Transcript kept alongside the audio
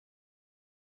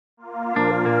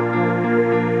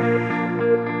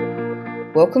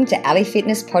Welcome to Ali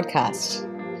Fitness Podcast,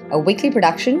 a weekly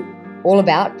production all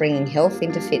about bringing health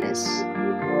into fitness.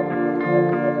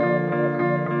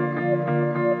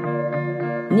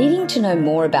 Needing to know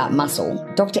more about muscle,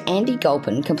 Dr. Andy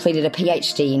Galpin completed a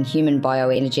PhD in Human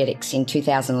Bioenergetics in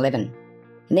 2011.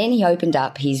 And then he opened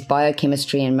up his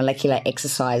Biochemistry and Molecular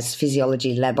Exercise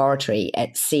Physiology laboratory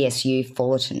at CSU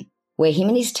Fullerton, where him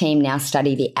and his team now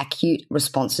study the acute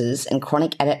responses and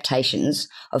chronic adaptations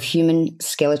of human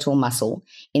skeletal muscle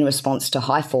in response to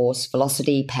high force,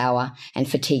 velocity, power, and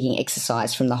fatiguing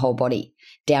exercise from the whole body,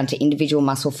 down to individual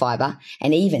muscle fiber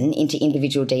and even into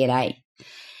individual DNA.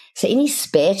 So in his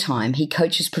spare time, he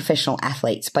coaches professional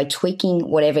athletes by tweaking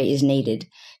whatever is needed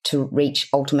to reach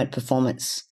ultimate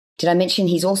performance. Did I mention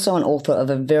he's also an author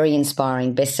of a very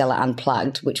inspiring bestseller,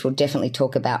 Unplugged, which we'll definitely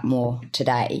talk about more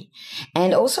today.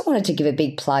 And also wanted to give a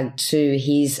big plug to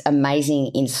his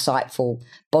amazing, insightful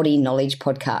Body Knowledge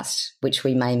podcast, which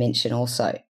we may mention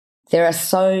also. There are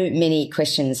so many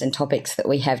questions and topics that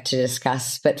we have to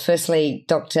discuss. But firstly,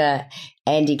 Dr.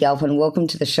 Andy Galpin, welcome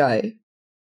to the show.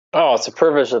 Oh, it's a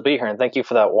privilege to be here, and thank you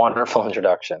for that wonderful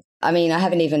introduction. I mean, I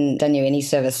haven't even done you any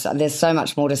service. There's so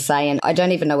much more to say, and I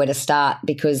don't even know where to start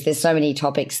because there's so many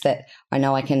topics that I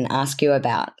know I can ask you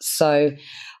about. So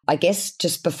I guess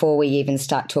just before we even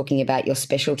start talking about your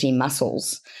specialty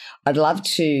muscles, I'd love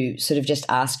to sort of just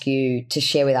ask you to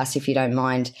share with us, if you don't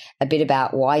mind, a bit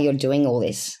about why you're doing all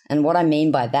this. And what I mean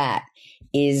by that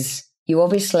is you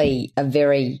obviously are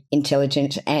very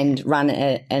intelligent and run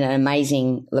an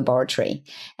amazing laboratory,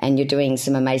 and you're doing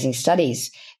some amazing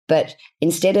studies. But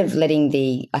instead of letting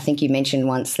I think you mentioned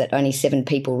once that only 7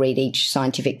 people read each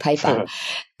scientific paper,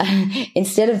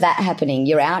 instead of that happening,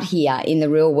 you're out here in the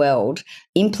real world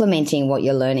implementing what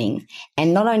you're learning.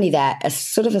 And not only that, a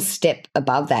sort of a step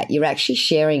above that, you're actually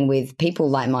sharing with people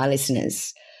like my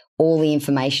listeners all the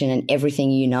information and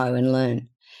everything you know and learn.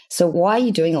 So why are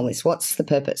you doing all this? What's the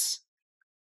purpose?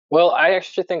 Well, I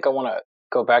actually think I want to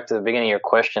go back to the beginning of your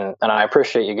question, and I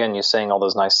appreciate, again, you saying all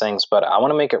those nice things, but I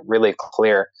want to make it really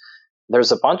clear.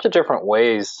 There's a bunch of different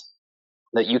ways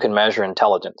that you can measure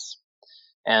intelligence.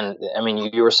 And I mean,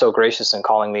 you were so gracious in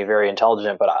calling me very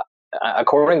intelligent, but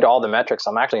according to all the metrics,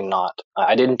 I'm actually not.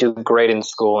 I didn't do great in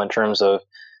school in terms of,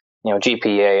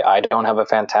 GPA. I don't have a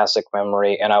fantastic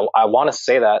memory. And I want to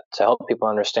say that to help people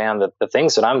understand that the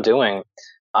things that I'm doing,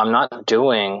 I'm not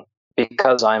doing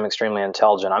because I'm extremely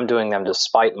intelligent. I'm doing them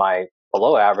despite my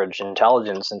below average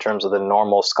intelligence in terms of the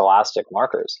normal scholastic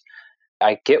markers.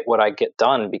 I get what I get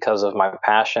done because of my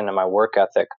passion and my work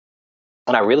ethic.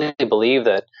 And I really believe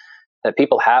that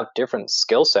people have different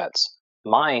skill sets.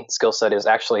 My skill set is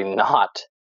actually not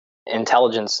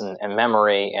intelligence and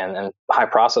memory and high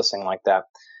processing like that.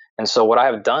 And so what I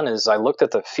have done is I looked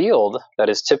at the field that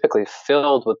is typically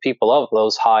filled with people of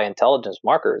those high intelligence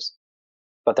markers,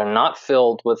 but they're not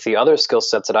filled with the other skill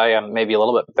sets that I am maybe a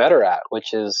little bit better at,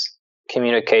 which is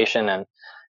communication and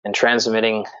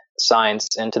transmitting science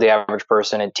into the average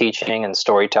person and teaching and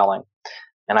storytelling.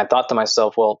 And I thought to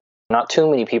myself, well, not too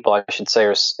many people, I should say,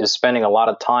 is spending a lot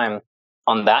of time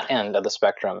on that end of the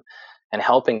spectrum and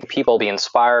helping people be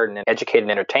inspired and educated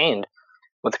and entertained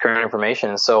with the current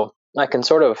information. So I can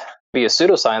sort of be a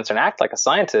pseudoscience and act like a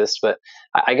scientist, but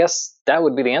I guess that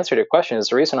would be the answer to your question. Is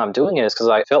the reason I'm doing it is because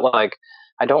I feel like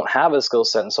I don't have a skill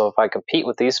set. And so if I compete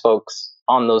with these folks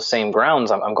on those same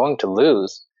grounds, I'm going to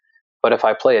lose. But if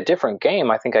I play a different game,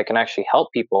 I think I can actually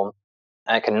help people.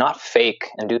 I can not fake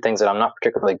and do things that I'm not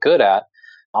particularly good at.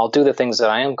 I'll do the things that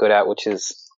I am good at, which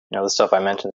is, the stuff I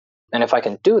mentioned. And if I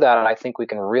can do that, I think we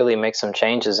can really make some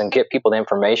changes and get people the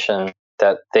information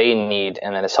that they need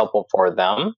and that is helpful for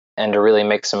them, and to really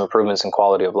make some improvements in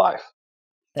quality of life.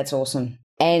 That's awesome.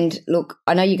 And look,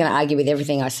 I know you're going to argue with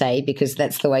everything I say because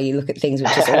that's the way you look at things,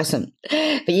 which is awesome.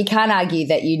 But you can't argue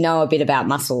that you know a bit about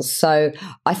muscles. So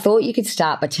I thought you could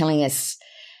start by telling us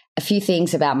a few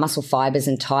things about muscle fibers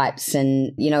and types,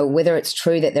 and, whether it's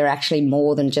true that they're actually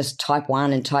more than just type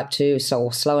 1 and type 2, so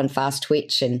slow and fast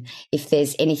twitch, and if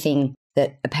there's anything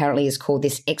that apparently is called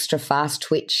this extra fast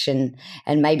twitch, and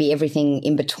maybe everything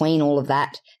in between all of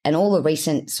that, and all the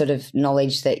recent sort of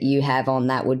knowledge that you have on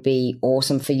that would be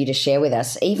awesome for you to share with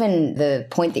us. Even the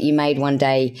point that you made one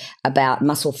day about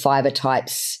muscle fiber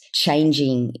types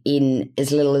changing in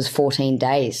as little as 14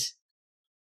 days.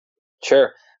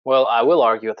 Sure. Well, I will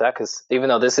argue with that because even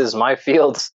though this is my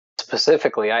field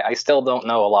specifically, I still don't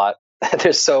know a lot.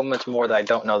 There's so much more that I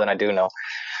don't know than I do know.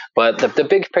 But the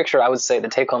big picture, I would say the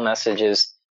take-home message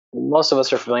is most of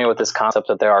us are familiar with this concept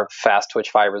that there are fast twitch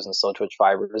fibers and slow twitch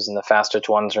fibers, and the fast twitch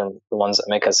ones are the ones that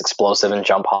make us explosive and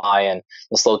jump high, and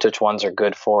the slow twitch ones are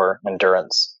good for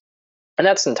endurance. And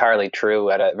that's entirely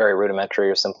true at a very rudimentary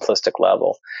or simplistic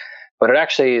level. But it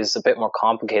actually is a bit more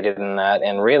complicated than that.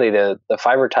 And really, the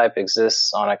fiber type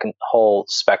exists on a whole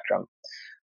spectrum.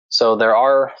 So there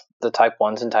are the type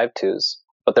 1s and type 2s,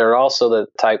 but there are also the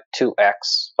type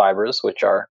 2X fibers, which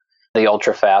are the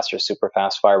ultra fast or super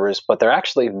fast fibers, but they're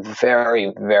actually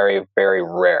very, very, very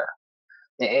rare.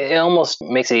 It almost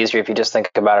makes it easier if you just think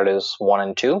about it as 1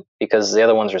 and 2, because the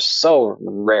other ones are so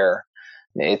rare.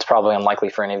 It's probably unlikely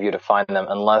for any of you to find them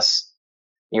unless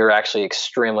you're actually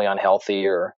extremely unhealthy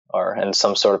or in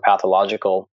some sort of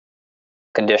pathological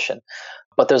condition.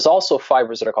 But there's also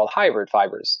fibers that are called hybrid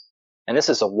fibers. And this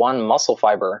is a one muscle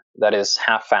fiber that is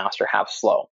half fast or half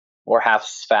slow, or half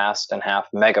fast and half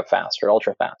mega fast or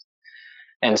ultra fast.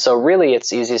 And so really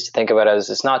it's easiest to think of it as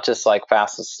it's not just like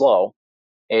fast and slow.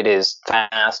 It is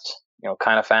fast,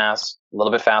 kind of fast, a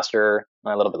little bit faster,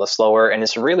 a little bit slower. And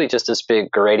it's really just this big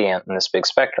gradient and this big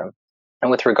spectrum.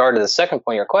 And with regard to the second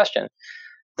point of your question,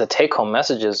 the take-home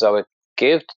messages I would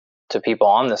give to people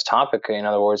on this topic, in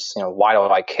other words, why do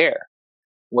I care?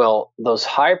 Well, those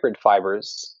hybrid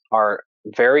fibers are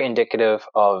very indicative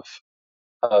of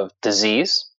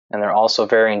disease, and they're also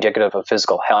very indicative of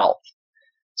physical health.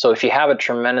 So if you have a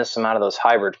tremendous amount of those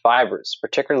hybrid fibers,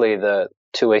 particularly the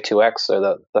 2A, 2X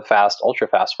or the fast, ultra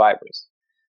fast fibers,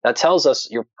 that tells us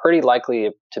you're pretty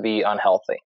likely to be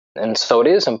unhealthy. And so it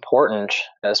is important,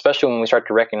 especially when we start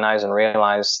to recognize and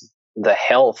realize the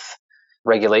health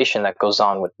regulation that goes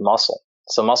on with muscle.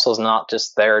 So muscle is not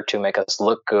just there to make us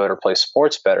look good or play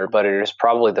sports better, but it is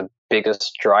probably the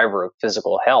biggest driver of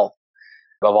physical health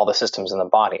of all the systems in the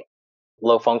body.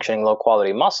 Low functioning, low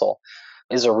quality muscle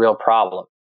is a real problem.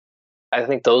 I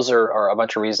think those are a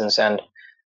bunch of reasons. And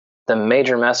the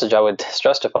major message I would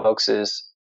stress to folks is,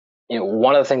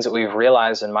 one of the things that we've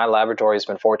realized in my laboratory has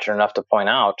been fortunate enough to point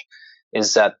out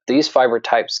is that these fiber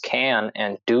types can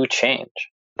and do change.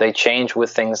 They change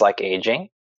with things like aging,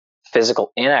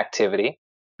 physical inactivity,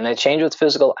 and they change with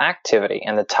physical activity.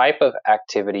 And the type of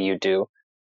activity you do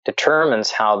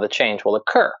determines how the change will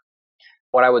occur.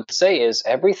 What I would say is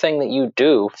everything that you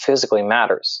do physically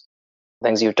matters.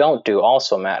 Things you don't do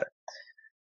also matter.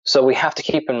 So we have to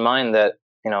keep in mind that,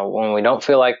 when we don't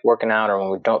feel like working out or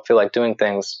when we don't feel like doing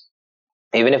things,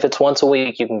 even if it's once a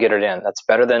week, you can get it in. That's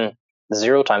better than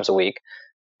 0 times a week.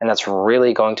 And that's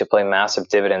really going to play massive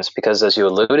dividends because, as you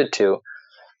alluded to,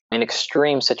 in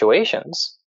extreme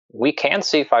situations, we can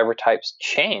see fiber types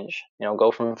change,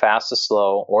 go from fast to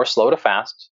slow or slow to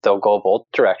fast. They'll go both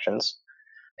directions.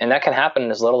 And that can happen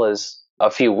in as little as a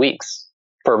few weeks.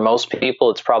 For most people,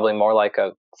 it's probably more like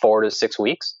 4 to 6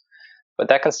 weeks. But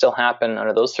that can still happen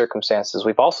under those circumstances.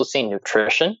 We've also seen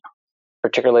nutrition,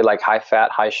 particularly like high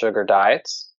fat, high sugar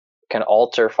diets, can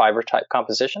alter fiber type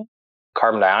composition,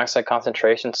 carbon dioxide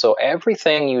concentration. So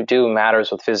everything you do matters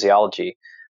with physiology.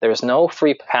 There's no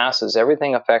free passes.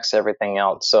 Everything affects everything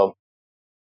else. So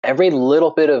every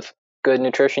little bit of good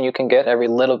nutrition you can get, every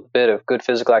little bit of good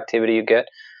physical activity you get,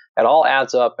 it all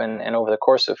adds up. And over the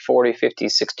course of 40, 50,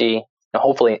 60,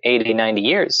 hopefully 80, 90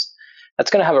 years, that's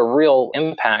going to have a real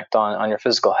impact on your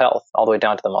physical health all the way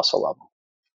down to the muscle level.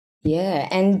 Yeah,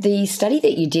 and the study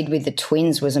that you did with the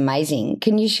twins was amazing.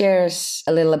 Can you share us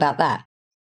a little about that?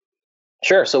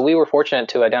 Sure. So we were fortunate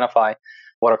to identify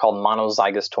what are called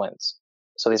monozygous twins.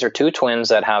 So these are two twins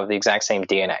that have the exact same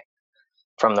DNA.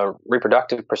 From the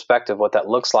reproductive perspective, what that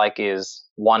looks like is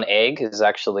one egg is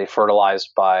actually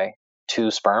fertilized by 2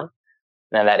 sperm,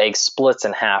 and that egg splits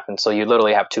in half, and so you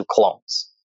literally have 2 clones.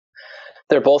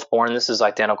 They're both born. This is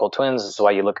identical twins. This is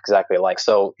why you look exactly alike.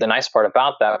 So the nice part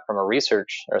about that from a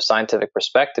research or scientific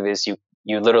perspective is you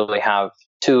literally have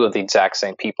 2 of the exact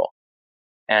same people.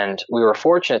 And we were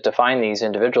fortunate to find these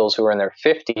individuals who were in their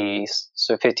 50s,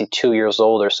 so 52 years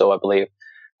old or so, I believe.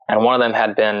 And one of them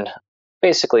had been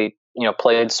basically,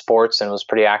 played sports and was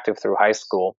pretty active through high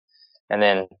school, and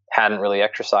then hadn't really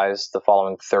exercised the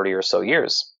following 30 or so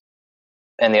years.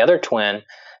 And the other twin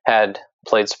had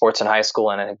played sports in high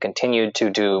school and had continued to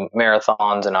do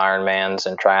marathons and Ironmans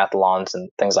and triathlons and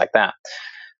things like that.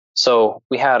 So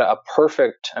we had a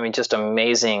perfect, just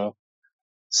amazing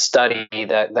study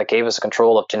that gave us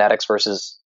control of genetics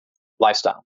versus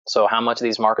lifestyle. So how much of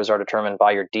these markers are determined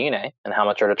by your DNA and how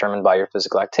much are determined by your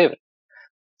physical activity.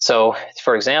 So,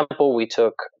 for example, we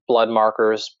took blood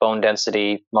markers, bone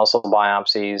density, muscle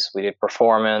biopsies. We did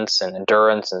performance and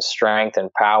endurance and strength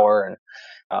and power and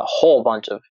a whole bunch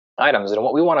of items. And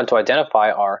what we wanted to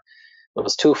identify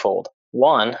was twofold.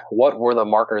 One, what were the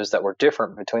markers that were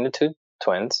different between the 2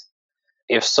 twins?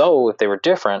 If so, if they were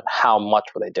different, how much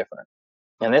were they different?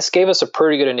 And this gave us a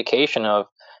pretty good indication of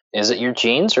Is it your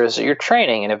genes or is it your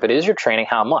training? And if it is your training,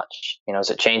 how much? Is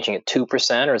it changing at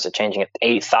 2% or is it changing at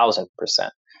 8,000%?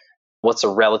 What's the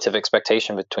relative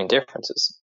expectation between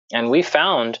differences? And we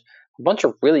found a bunch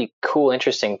of really cool,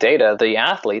 interesting data. The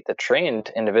athlete, the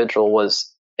trained individual,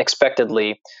 was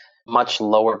expectedly much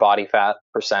lower body fat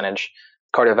percentage,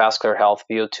 cardiovascular health,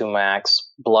 VO2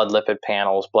 max, blood lipid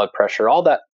panels, blood pressure, all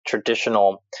that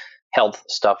traditional health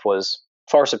stuff was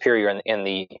far superior in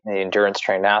the endurance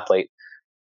trained athlete.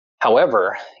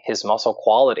 However, his muscle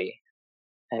quality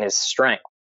and his strength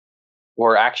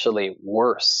were actually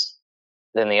worse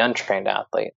than the untrained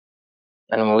athlete.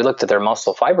 And when we looked at their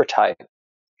muscle fiber type,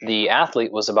 the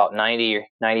athlete was about 90 or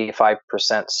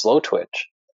 95% slow twitch,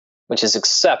 which is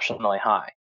exceptionally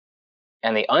high.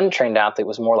 And the untrained athlete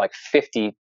was more like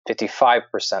 50,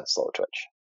 55% slow twitch.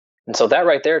 And so that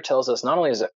right there tells us not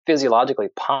only is it physiologically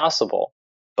possible,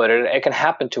 but it can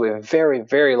happen to a very,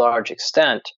 very large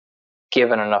extent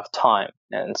given enough time.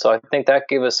 And so I think that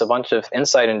gave us a bunch of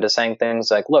insight into saying things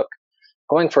like, look,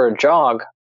 going for a jog,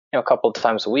 a couple of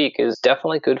times a week is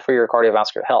definitely good for your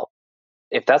cardiovascular health.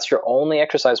 If that's your only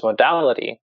exercise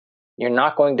modality, you're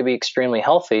not going to be extremely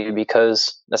healthy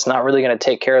because that's not really going to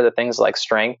take care of the things like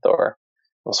strength or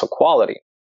muscle quality.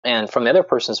 And from the other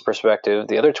person's perspective,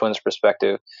 the other twin's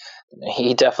perspective,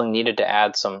 he definitely needed to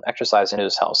add some exercise into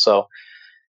his health. So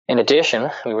in addition,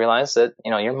 we realized that,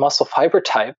 your muscle fiber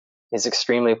type is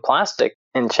extremely plastic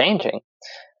and changing.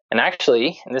 And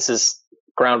actually, and this is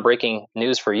groundbreaking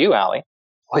news for you, Allie,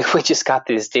 we just got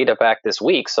this data back this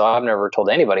week, so I've never told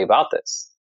anybody about this.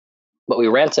 But we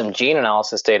ran some gene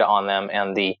analysis data on them,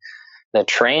 and the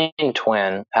trained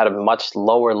twin had a much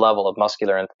lower level of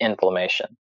muscular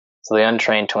inflammation. So the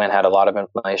untrained twin had a lot of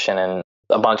inflammation and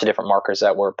a bunch of different markers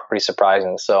that were pretty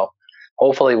surprising. So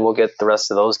hopefully we'll get the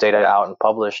rest of those data out and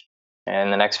published in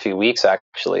the next few weeks,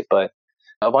 actually. But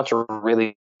a bunch of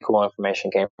really cool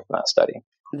information came from that study.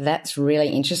 That's really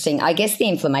interesting. I guess the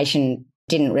inflammation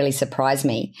didn't really surprise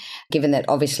me, given that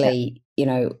obviously,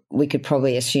 we could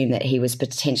probably assume that he was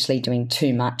potentially doing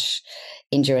too much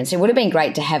endurance. It would have been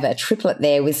great to have a triplet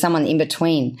there with someone in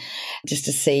between just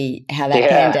to see how that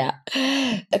panned out.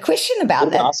 A question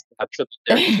about that. Awesome. A triplet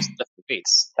there, just lift the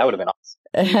weights. That would have been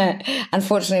awesome.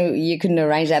 Unfortunately, you couldn't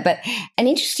arrange that. But an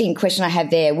interesting question I have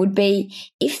there would be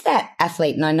if that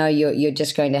athlete, and I know you're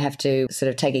just going to have to sort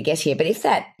of take a guess here, but if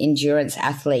that endurance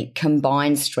athlete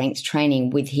combined strength training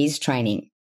with his training,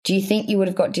 do you think you would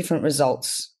have got different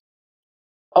results?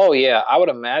 Oh, yeah. I would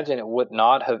imagine it would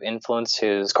not have influenced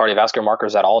his cardiovascular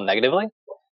markers at all negatively.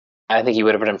 I think he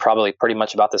would have been probably pretty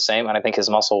much about the same. And I think his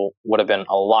muscle would have been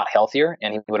a lot healthier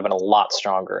and he would have been a lot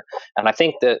stronger. And I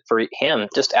think that for him,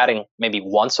 just adding maybe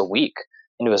once a week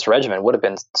into his regimen would have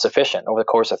been sufficient over the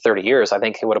course of 30 years. I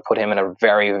think it would have put him in a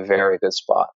very, very good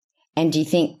spot. And do you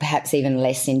think perhaps even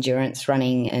less endurance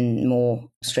running and more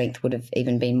strength would have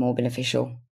even been more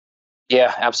beneficial?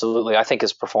 Yeah, absolutely. I think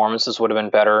his performances would have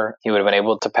been better. He would have been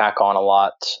able to pack on a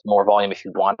lot more volume if he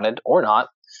wanted or not.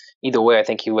 Either way, I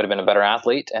think he would have been a better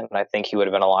athlete, and I think he would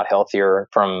have been a lot healthier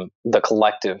from the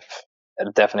collective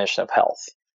definition of health.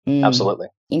 Absolutely.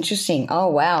 Interesting. Oh,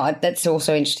 wow. That's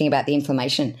also interesting about the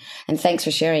inflammation. And thanks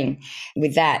for sharing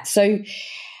with that. So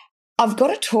I've got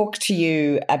to talk to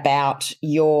you about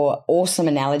your awesome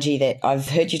analogy that I've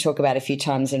heard you talk about a few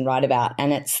times and write about,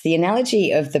 and it's the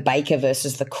analogy of the baker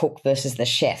versus the cook versus the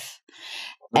chef.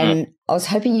 And I was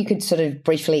hoping you could sort of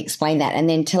briefly explain that and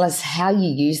then tell us how you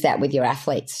use that with your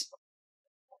athletes.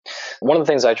 One of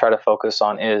the things I try to focus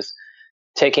on is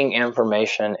taking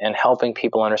information and helping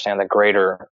people understand the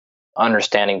greater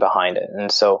understanding behind it.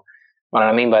 And so what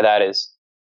I mean by that is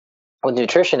with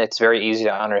nutrition, it's very easy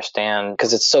to understand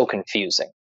because it's so confusing.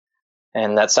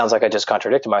 And that sounds like I just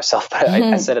contradicted myself, but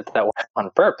I said it that way on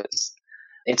purpose.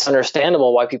 It's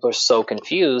understandable why people are so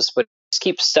confused, but just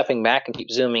keep stepping back and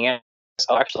keep zooming in.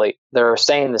 So actually, they're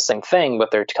saying the same thing, but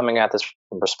they're coming at this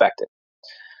from perspective.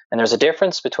 And there's a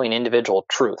difference between individual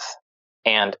truth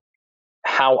and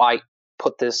how I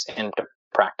put this into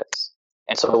practice.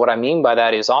 And so what I mean by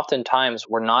that is oftentimes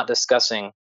we're not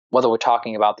discussing whether we're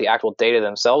talking about the actual data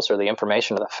themselves or the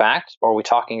information or the fact, or are we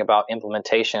talking about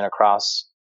implementation across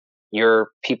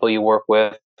your people you work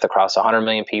with, across 100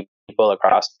 million people,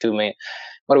 across 2 million.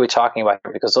 What are we talking about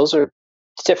here? Because those are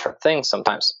different things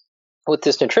sometimes. With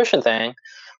this nutrition thing,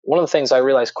 one of the things I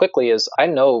realized quickly is I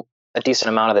know a decent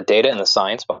amount of the data and the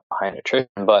science behind nutrition,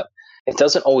 but it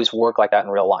doesn't always work like that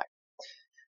in real life.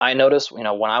 I noticed, when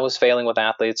I was failing with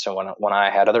athletes and when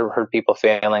I had heard people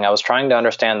failing, I was trying to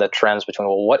understand the trends between,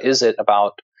 well, what is it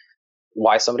about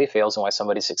why somebody fails and why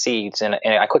somebody succeeds? And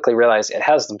I quickly realized it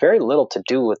has very little to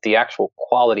do with the actual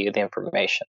quality of the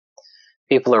information.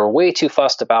 People are way too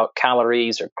fussed about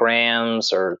calories or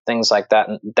grams or things like that.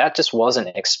 And that just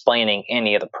wasn't explaining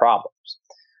any of the problems.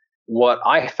 What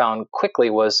I found quickly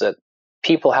was that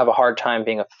people have a hard time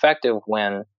being effective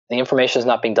when the information is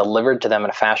not being delivered to them in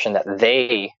a fashion that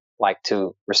they like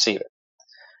to receive it.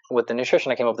 With the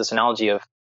nutrition, I came up with this analogy of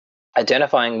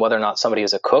identifying whether or not somebody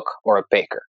is a cook or a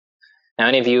baker. Now,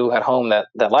 any of you at home that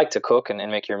like to cook and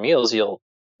make your meals, you'll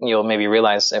maybe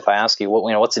realize if I ask you,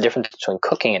 what's the difference between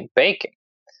cooking and baking?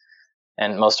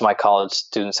 And most of my college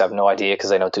students have no idea because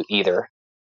they don't do either.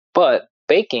 But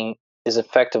baking is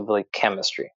effectively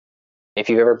chemistry. If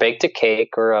you've ever baked a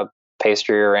cake or a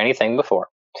pastry or anything before,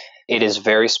 it is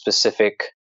very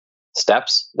specific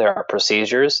steps. There are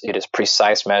procedures. It is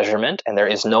precise measurement, and there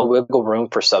is no wiggle room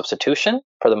for substitution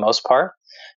for the most part.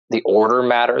 The order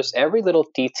matters. Every little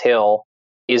detail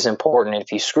is important. And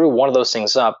if you screw one of those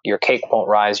things up, your cake won't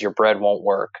rise, your bread won't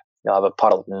work. You'll have a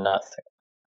puddle of nothing.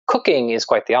 Cooking is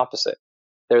quite the opposite.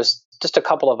 There's just a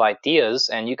couple of ideas,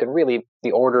 and you can really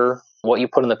the order, what you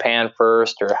put in the pan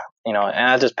first, or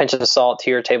just pinch of salt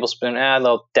here, tablespoon, a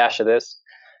little dash of this,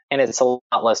 and it's a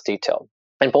lot less detailed.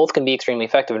 And both can be extremely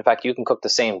effective. In fact, you can cook the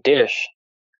same dish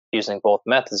using both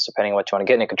methods, depending on what you want to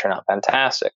get, and it can turn out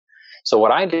fantastic. So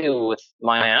what I do with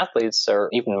my athletes, or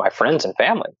even my friends and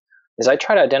family, is I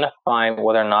try to identify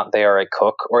whether or not they are a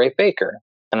cook or a baker.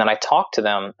 And then I talk to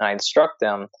them and I instruct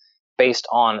them based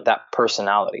on that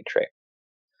personality trait.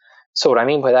 So what I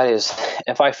mean by that is,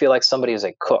 if I feel like somebody is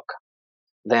a cook,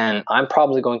 then I'm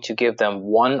probably going to give them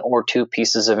one or two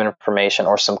pieces of information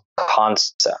or some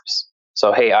concepts.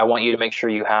 So, hey, I want you to make sure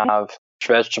you have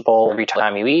vegetable every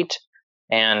time you eat,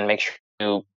 and make sure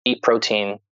you eat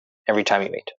protein every time you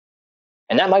eat.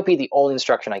 And that might be the only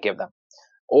instruction I give them.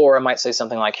 Or I might say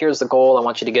something like, here's the goal. I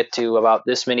want you to get to about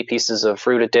this many pieces of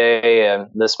fruit a day and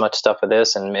this much stuff of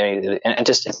this. And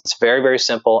just, it's very, very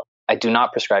simple. I do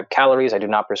not prescribe calories. I do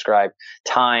not prescribe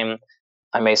time.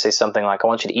 I may say something like, I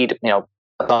want you to eat, as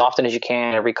often as you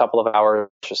can, every couple of hours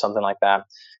or something like that.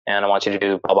 And I want you to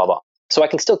do blah, blah, blah. So I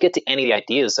can still get to any of the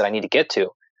ideas that I need to get to,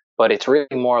 but it's really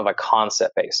more of a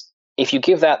concept base. If you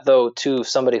give that, though, to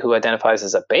somebody who identifies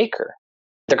as a baker,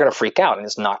 they're going to freak out and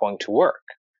it's not going to work.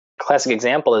 Classic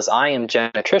example is I am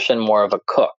general nutrition, more of a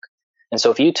cook. And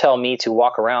so if you tell me to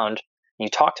walk around and you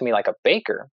talk to me like a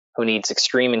baker who needs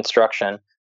extreme instruction,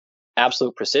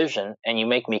 absolute precision, and you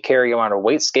make me carry around a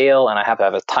weight scale and I have to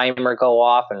have a timer go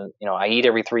off, and I eat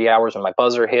every 3 hours when my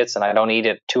buzzer hits, and I don't eat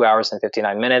at 2 hours and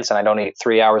 59 minutes, and I don't eat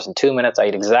 3 hours and 2 minutes, I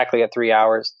eat exactly at 3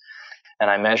 hours,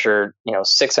 and I measure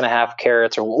 6.5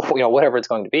 carats or whatever it's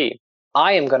going to be,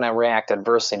 I am going to react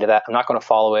adversely to that. I'm not going to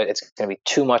follow it. It's going to be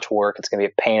too much work. It's going to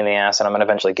be a pain in the ass, and I'm going to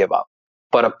eventually give up.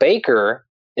 But a baker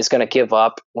is going to give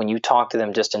up when you talk to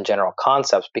them just in general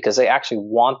concepts, because they actually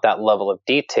want that level of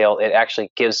detail. It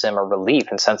actually gives them a relief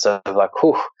and sense of like,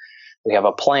 whew, we have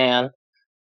a plan.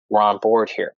 We're on board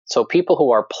here. So people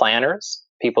who are planners,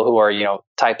 people who are,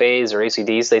 type A's or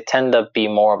ACDs, they tend to be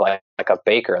more of like a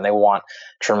baker, and they want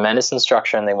tremendous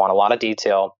instruction. They want a lot of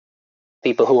detail.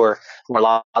 People who are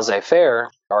more laissez-faire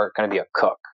are going to be a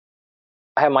cook.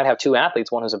 I might have two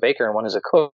athletes, one who's a baker and one who's a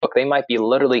cook. They might be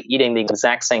literally eating the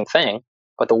exact same thing,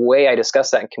 but the way I discuss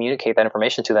that and communicate that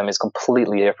information to them is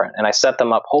completely different. And I set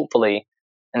them up, hopefully,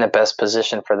 in the best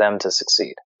position for them to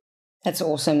succeed. That's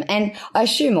awesome. And I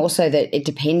assume also that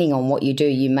depending on what you do,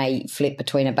 you may flip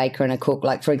between a baker and a cook.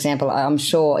 Like, for example, I'm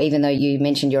sure, even though you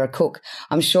mentioned you're a cook,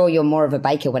 I'm sure you're more of a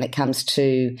baker when it comes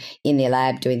to in the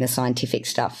lab doing the scientific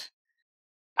stuff.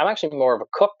 I'm actually more of a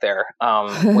cook there,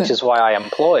 which is why I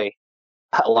employ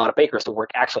a lot of bakers to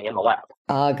work actually in the lab.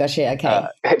 Oh, gotcha.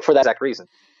 Okay. For that exact reason.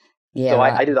 Yeah. So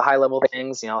right. I do the high level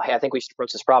things, hey, I think we should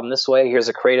approach this problem this way. Here's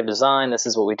a creative design. This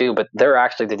is what we do. But they're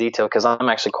actually the detail, because I'm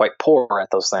actually quite poor at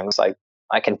those things.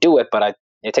 I can do it, but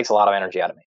it takes a lot of energy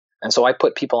out of me. And so I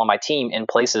put people on my team in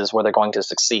places where they're going to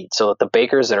succeed, so that the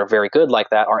bakers that are very good like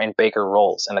that are in baker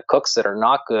roles. And the cooks that are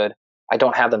not good, I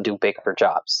don't have them do baker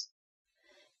jobs.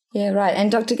 Yeah, right. And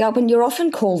Dr. Galpin, you're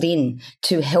often called in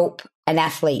to help an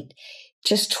athlete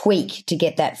just tweak to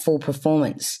get that full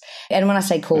performance. And when I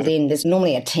say called in, there's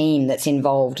normally a team that's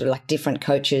involved, like different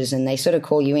coaches, and they sort of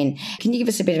call you in. Can you give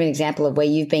us a bit of an example of where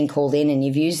you've been called in and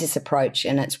you've used this approach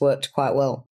and it's worked quite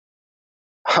well?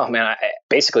 Oh, man,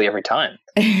 basically every time.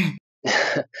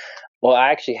 Well,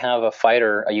 I actually have a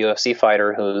fighter, a UFC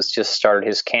fighter, who's just started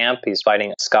his camp. He's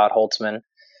fighting Scott Holtzman.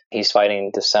 He's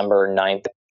fighting December 9th.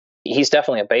 He's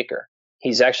definitely a baker.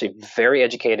 He's actually very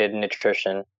educated in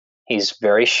nutrition. He's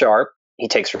very sharp. He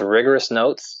takes rigorous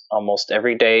notes almost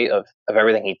every day of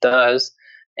everything he does.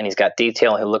 And he's got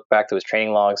detail. He'll look back to his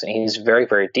training logs, and he's very,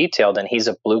 very detailed. And he's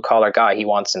a blue collar guy. He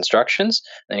wants instructions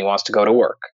and he wants to go to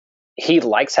work. he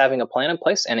likes having a plan in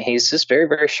place, and he's just very,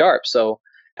 very sharp. So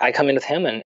I come in with him,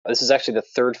 and this is actually the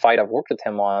third fight I've worked with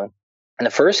him on. In the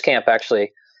first camp,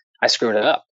 actually, I screwed it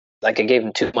up. Like, I gave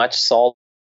him too much salt,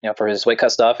 for his weight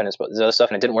cut stuff and his other stuff,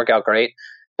 and it didn't work out great.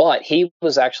 But he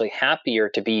was actually happier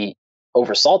to be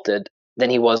oversalted than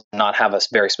he was to not have a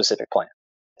very specific plan.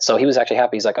 So he was actually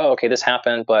happy. He's like, oh, okay, this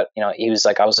happened. But, he was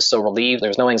like, I was just so relieved. There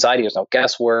was no anxiety. There was no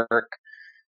guesswork.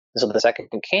 So the second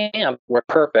camp worked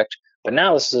perfect. But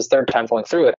now this is his third time going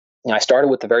through it. I started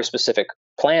with a very specific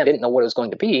plan. I didn't know what it was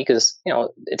going to be because,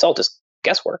 it's all just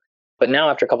guesswork. But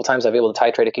now after a couple of times, I've been able to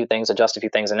titrate a few things, adjust a few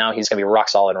things, and now he's going to be rock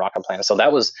solid and rock on plan. So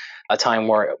that was a time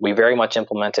where we very much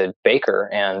implemented Baker,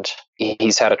 and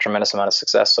he's had a tremendous amount of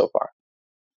success so far.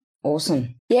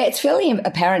 Awesome. Yeah, it's fairly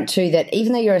apparent too that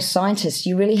even though you're a scientist,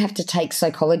 you really have to take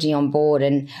psychology on board.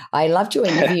 And I loved your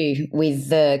interview with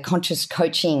the conscious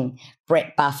coaching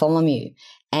Brett Bartholomew.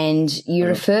 And you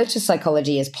refer to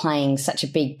psychology as playing such a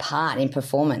big part in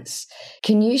performance.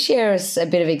 Can you share us a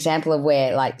bit of example of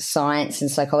where like science and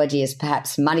psychology has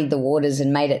perhaps muddied the waters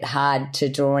and made it hard to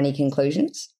draw any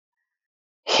conclusions?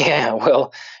 Yeah,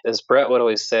 well, as Brett would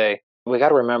always say, we got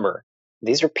to remember,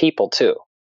 these are people too.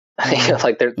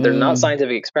 Like they're not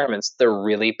scientific experiments. They're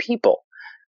really people.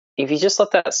 If you just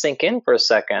let that sink in for a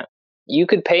second, you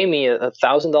could pay me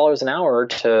 $1,000 an hour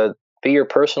to be your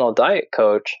personal diet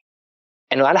coach.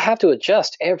 And I'd have to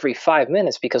adjust every 5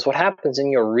 minutes because what happens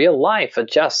in your real life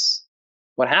adjusts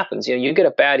what happens. You get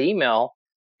a bad email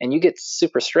and you get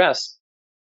super stressed.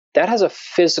 That has a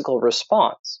physical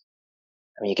response.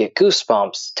 I mean, you get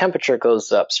goosebumps, temperature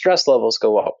goes up, stress levels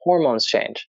go up, hormones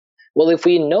change. Well, if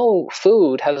we know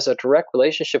food has a direct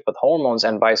relationship with hormones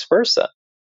and vice versa,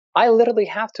 I literally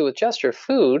have to adjust your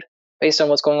food based on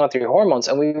what's going on through your hormones.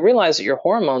 And we realize that your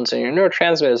hormones and your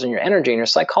neurotransmitters and your energy and your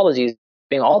psychology is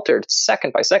being altered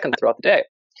second by second throughout the day.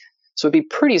 So it'd be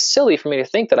pretty silly for me to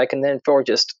think that I can then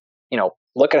just,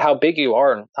 look at how big you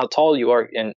are and how tall you are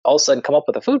and all of a sudden come up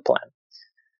with a food plan.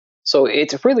 So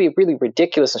it's really, really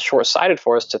ridiculous and short-sighted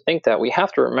for us to think that. We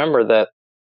have to remember that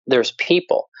there's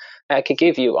people. I could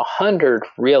give you 100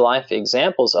 real-life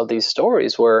examples of these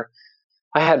stories where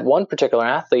I had one particular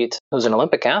athlete who's an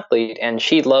Olympic athlete, and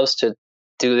she loves to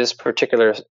do this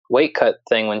particular weight cut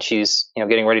thing when she's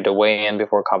getting ready to weigh in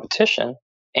before competition.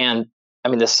 And I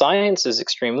mean, the science is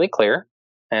extremely clear,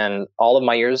 and all of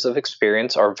my years of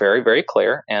experience are very, very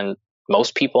clear, and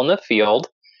most people in the field,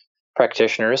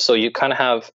 practitioners, so you kind of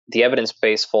have the evidence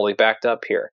base fully backed up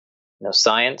here.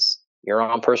 Science, your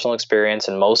own personal experience,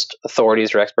 and most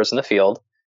authorities or experts in the field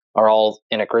are all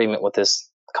in agreement with this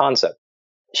concept.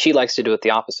 She likes to do it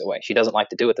the opposite way. She doesn't like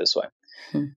to do it this way.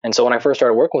 And so when I first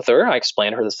started working with her, I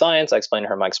explained to her the science. I explained to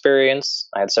her my experience.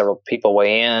 I had several people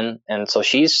weigh in. And so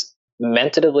she's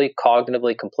mentally,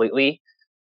 cognitively, completely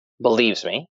believes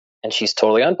me. And she's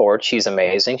totally on board. She's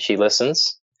amazing. She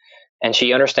listens. And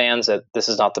she understands that this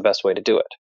is not the best way to do it.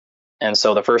 And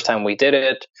so the first time we did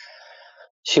it,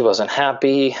 she wasn't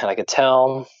happy, and I could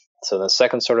tell. So the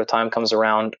second sort of time comes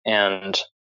around, and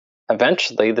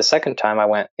eventually the second time I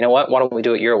went, you know what, why don't we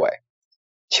do it your way?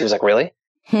 She was like, really?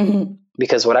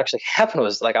 Because what actually happened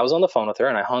was, like, I was on the phone with her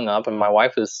and I hung up, and my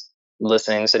wife was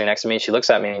listening, sitting next to me. She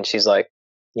looks at me and she's like,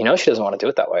 she doesn't want to do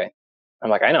it that way. I'm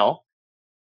like, I know,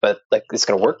 but like, it's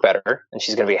going to work better and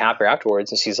she's going to be happier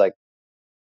afterwards. And she's like,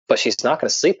 but she's not going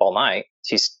to sleep all night.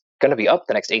 She's going to be up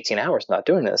the next 18 hours not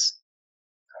doing this.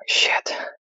 I'm like, shit.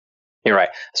 You're right.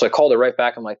 So I called her right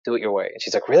back. I'm like, do it your way. And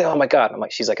she's like, really? Oh my God. I'm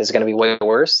like, she's like, is it going to be way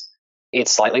worse?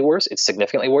 It's slightly worse. It's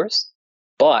significantly worse.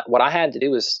 But what I had to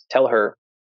do is tell her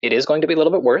it is going to be a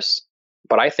little bit worse.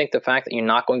 But I think the fact that you're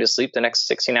not going to sleep the next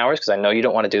 16 hours, because I know you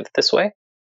don't want to do it this way,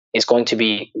 is going to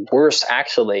be worse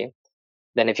actually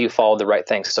than if you followed the right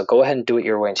things. So go ahead and do it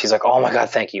your way. And she's like, oh my God,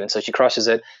 thank you. And so she crushes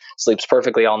it, sleeps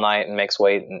perfectly all night and makes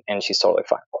weight, and she's totally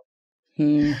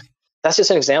fine. That's just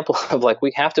an example of, like,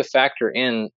 we have to factor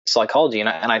in psychology. And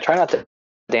I try not to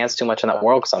dance too much in that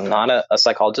world because I'm not a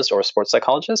psychologist or a sports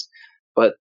psychologist,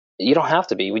 but you don't have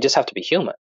to be. We just have to be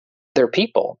human. They're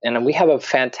people. And we have a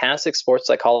fantastic sports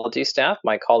psychology staff.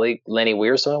 My colleague, Lenny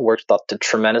Weirson, works with a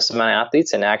tremendous amount of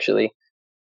athletes, and actually,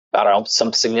 I don't know,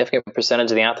 some significant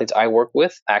percentage of the athletes I work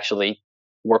with actually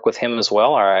work with him as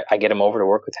well, or I get him over to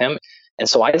work with him. And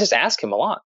so I just ask him a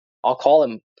lot. I'll call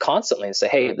him constantly and say,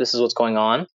 hey, this is what's going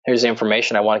on. Here's the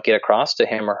information I want to get across to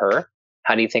him or her.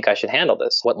 How do you think I should handle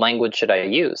this? What language should I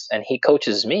use? And he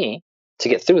coaches me to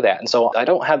get through that. And so I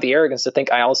don't have the arrogance to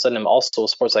think I all of a sudden am also a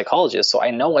sports psychologist. So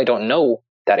I know I don't know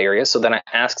that area. So then I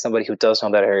ask somebody who does know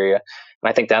that area. And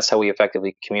I think that's how we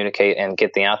effectively communicate and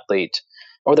get the athlete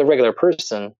or the regular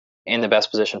person in the best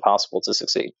position possible to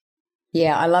succeed.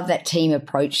 Yeah, I love that team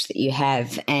approach that you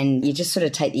have, and you just sort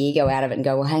of take the ego out of it and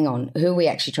go, well, hang on, who are we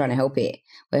actually trying to help here?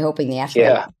 We're helping the athlete,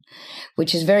 Yeah.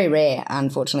 which is very rare,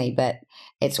 unfortunately, but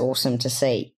it's awesome to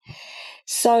see.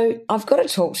 So I've got to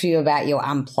talk to you about your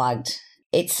Unplugged.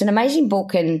 It's an amazing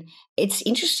book, and it's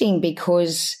interesting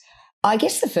because I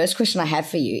guess the first question I have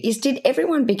for you is, did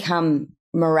everyone become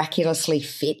miraculously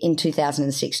fit in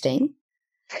 2016?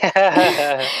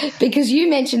 Because you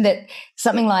mentioned that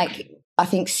something like, I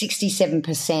think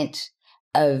 67%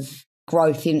 of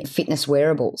growth in fitness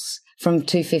wearables from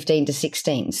 2015 to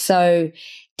 16. So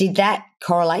did that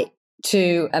correlate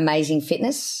to amazing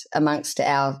fitness amongst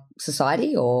our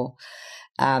society, or?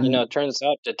 It turns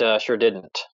out it sure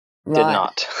didn't. Did Right.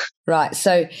 not. Right.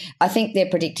 So I think they're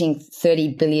predicting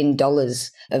 $30 billion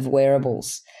of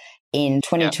wearables in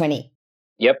 2020.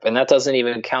 Yep, and that doesn't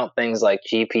even count things like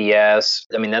GPS.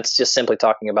 I mean, that's just simply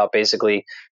talking about basically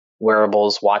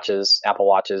wearables, watches, Apple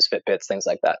Watches, Fitbits, things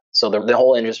like that. So the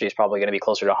whole industry is probably going to be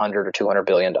closer to 100 or $200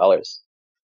 billion.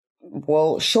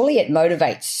 Well, surely it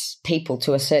motivates people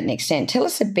to a certain extent. Tell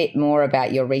us a bit more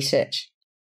about your research.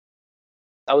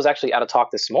 I was actually at a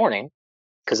talk this morning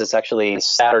because it's actually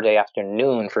Saturday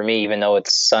afternoon for me, even though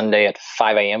it's Sunday at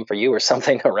 5 a.m. for you or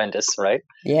something horrendous, right?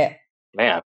 Yeah.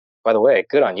 Man, by the way,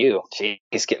 good on you.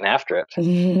 He's getting after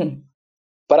it.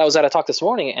 But I was at a talk this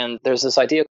morning, and there's this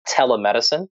idea of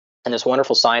telemedicine. And this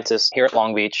wonderful scientist here at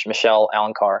Long Beach, Michelle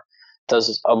Alencar,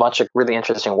 does a bunch of really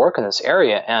interesting work in this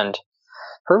area. And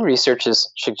her research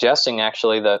is suggesting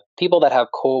actually that people that have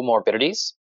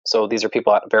comorbidities, so these are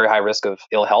people at very high risk of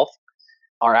ill health,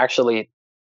 are actually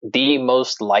the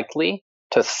most likely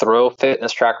to throw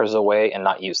fitness trackers away and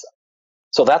not use them.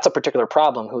 So that's a particular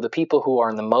problem, who the people who are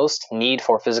in the most need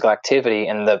for physical activity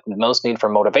and the most need for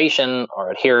motivation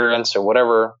or adherence or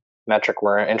whatever metric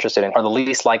we're interested in are the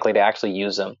least likely to actually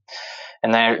use them.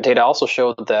 And their data also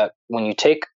showed that when you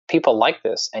take people like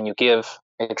this and you give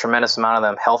a tremendous amount of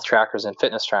them health trackers and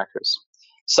fitness trackers,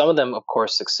 some of them, of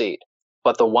course, succeed.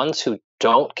 But the ones who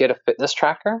don't get a fitness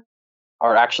tracker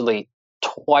are actually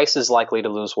twice as likely to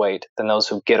lose weight than those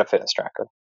who get a fitness tracker.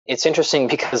 It's interesting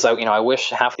because I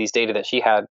wish half of these data that she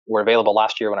had were available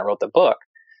last year when I wrote the book,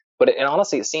 but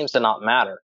honestly, it seems to not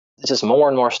matter. It's just more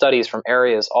and more studies from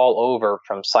areas all over,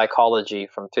 from psychology,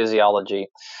 from physiology,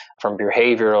 from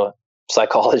behavioral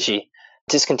psychology,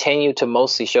 just continue to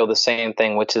mostly show the same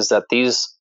thing, which is that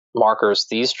these markers,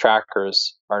 these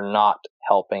trackers, are not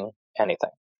helping anything.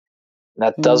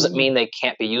 That doesn't mean they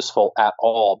can't be useful at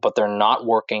all, but they're not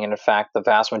working. And in fact, the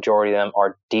vast majority of them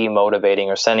are demotivating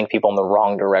or sending people in the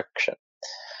wrong direction.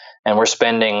 And we're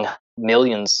spending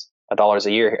millions of dollars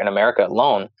a year in America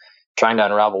alone trying to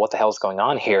unravel what the hell is going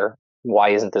on here. Why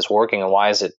isn't this working? And why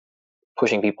is it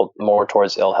pushing people more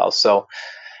towards ill health? So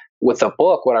with the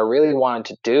book, what I really wanted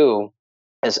to do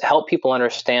is help people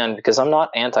understand, because I'm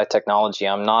not anti-technology.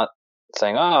 I'm not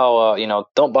saying,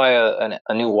 don't buy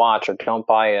a new watch or don't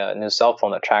buy a new cell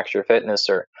phone that tracks your fitness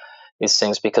or these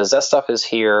things, because that stuff is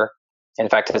here. In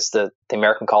fact, it's the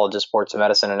American College of Sports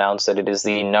Medicine announced that it is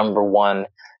the number one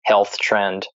health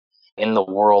trend in the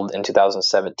world in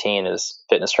 2017 is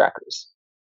fitness trackers.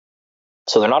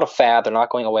 So they're not a fad. They're not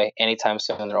going away anytime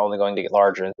soon. They're only going to get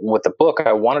larger. With the book,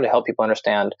 I wanted to help people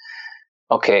understand,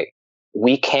 okay,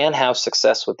 we can have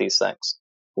success with these things.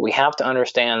 We have to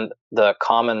understand the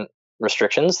common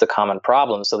restrictions, the common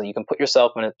problems, so that you can put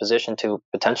yourself in a position to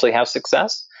potentially have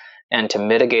success and to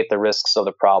mitigate the risks of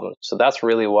the problem. So that's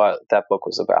really what that book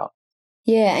was about.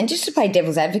 Yeah, and just to play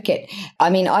devil's advocate, I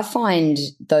mean, I find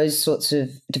those sorts of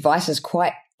devices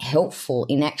quite helpful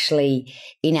in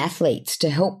athletes to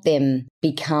help them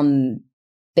become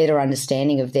better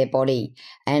understanding of their body.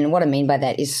 And what I mean by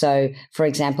that is, so, for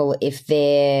example, if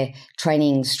their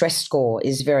training stress score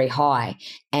is very high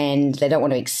and they don't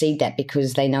want to exceed that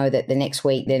because they know that the next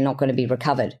week they're not going to be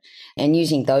recovered, and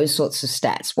using those sorts of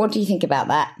stats. What do you think about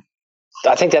that?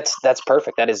 I think that's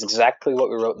perfect. That is exactly what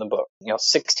we wrote in the book.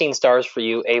 16 stars for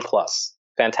you, A+.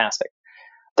 Fantastic.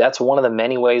 That's one of the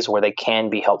many ways where they can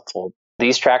be helpful.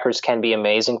 These trackers can be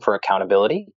amazing for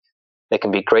accountability. They can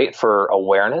be great for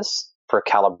awareness, for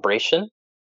calibration.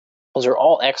 Those are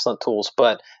all excellent tools,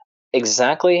 but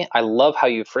exactly, I love how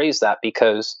you phrase that,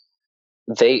 because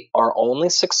they are only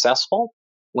successful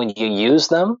when you use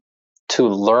them to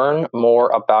learn more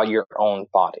about your own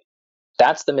body.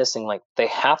 That's the missing link. They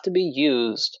have to be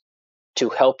used to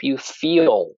help you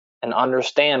feel and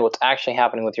understand what's actually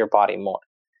happening with your body more.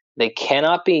 They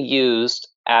cannot be used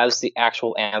as the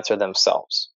actual answer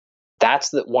themselves.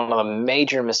 That's one of the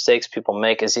major mistakes people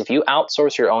make, is if you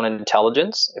outsource your own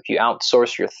intelligence, if you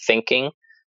outsource your thinking,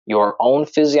 your own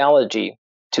physiology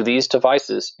to these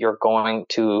devices, you're going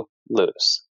to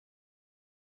lose.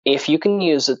 If you can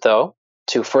use it, though,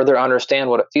 to further understand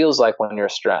what it feels like when you're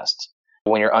stressed,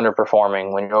 when you're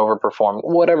underperforming, when you're overperforming,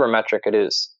 whatever metric it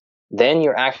is, then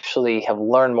you actually have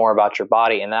learned more about your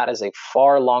body. And that is a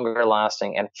far longer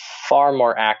lasting and far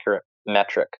more accurate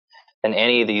metric than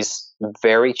any of these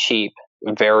very cheap,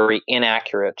 very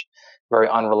inaccurate, very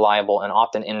unreliable, and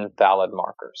often invalid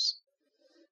markers.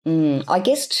 I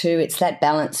guess too, it's that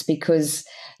balance, because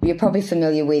you're probably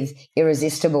familiar with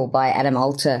Irresistible by Adam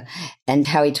Alter and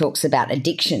how he talks about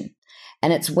addiction.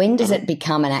 And it's when does it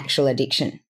become an actual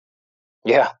addiction?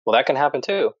 Yeah, well, that can happen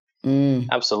too.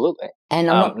 Absolutely.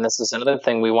 And this is another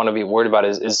thing we want to be worried about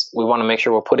is we want to make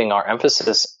sure we're putting our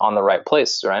emphasis on the right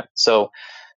place, right? So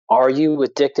are you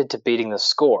addicted to beating the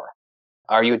score?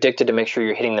 Are you addicted to make sure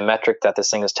you're hitting the metric that this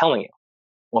thing is telling you?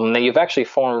 Well, then you've actually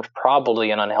formed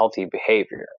probably an unhealthy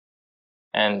behavior.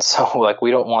 And so, like,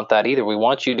 we don't want that either. We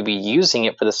want you to be using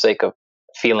it for the sake of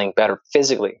feeling better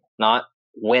physically, not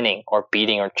winning or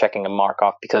beating or checking a mark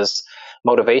off, because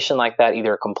motivation like that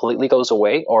either completely goes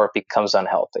away or it becomes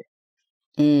unhealthy.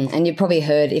 And you've probably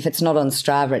heard, if it's not on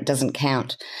Strava, it doesn't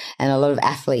count. And a lot of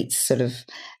athletes sort of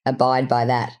abide by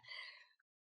that.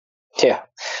 Yeah.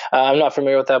 I'm not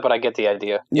familiar with that, but I get the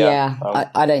idea. Yeah.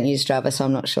 I don't use Strava, so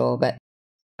I'm not sure. But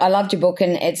I loved your book,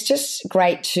 and it's just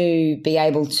great to be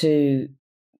able to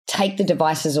take the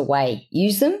devices away,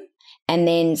 use them, and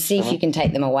then see if you can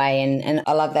take them away. And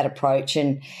I love that approach,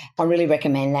 and I really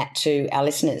recommend that to our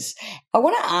listeners. I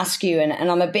want to ask you, and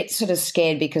I'm a bit sort of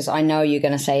scared because I know you're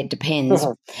going to say it depends,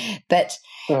 but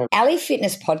Ali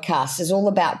Fitness Podcast is all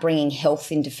about bringing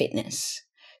health into fitness.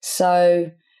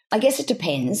 So I guess it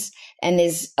depends, and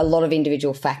there's a lot of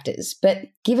individual factors. But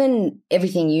given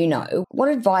everything you know, what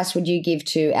advice would you give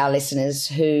to our listeners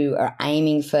who are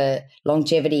aiming for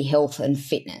longevity, health, and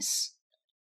fitness?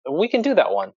 We can do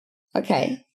that one.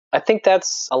 Okay. I think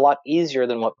that's a lot easier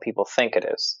than what people think it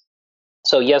is.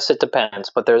 So yes, it depends,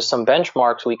 but there's some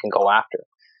benchmarks we can go after.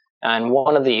 And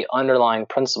one of the underlying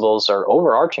principles, or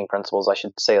overarching principles, I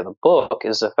should say, of the book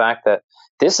is the fact that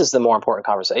this is the more important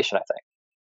conversation, I think.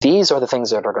 These are the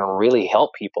things that are going to really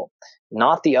help people,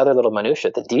 not the other little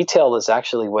minutia. The detail is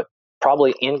actually what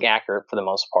probably inaccurate for the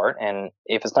most part. And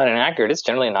if it's not inaccurate, it's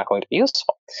generally not going to be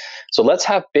useful. So let's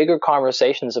have bigger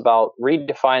conversations about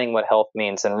redefining what health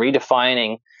means and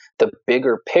redefining the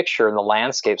bigger picture in the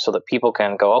landscape so that people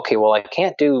can go, okay, well, I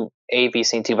can't do A, B,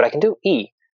 C, and D, but I can do E.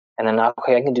 And then,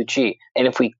 okay, I can do G. And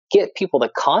if we get people the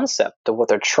concept of what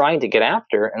they're trying to get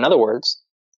after, in other words,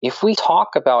 if we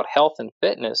talk about health and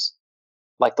fitness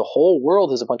like the whole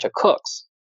world is a bunch of cooks,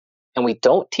 and we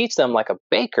don't teach them like a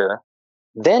baker,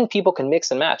 then people can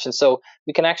mix and match. And so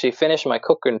we can actually finish my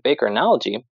cooker and baker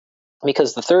analogy,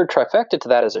 because the third trifecta to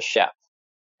that is a chef.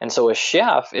 And so a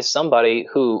chef is somebody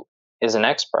who is an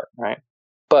expert, right?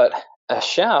 But a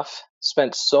chef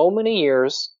spent so many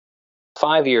years,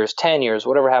 5 years, 10 years,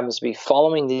 whatever happens to be,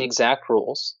 following the exact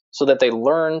rules so that they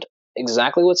learned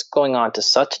exactly what's going on to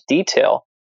such detail,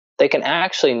 they can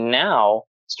actually now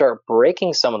start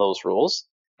breaking some of those rules,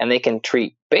 and they can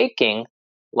treat baking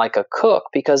like a cook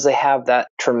because they have that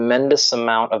tremendous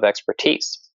amount of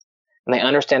expertise. And they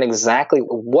understand exactly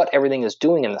what everything is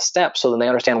doing in the steps, so then they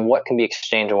understand what can be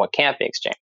exchanged and what can't be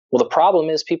exchanged. Well, the problem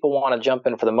is people want to jump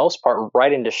in, for the most part,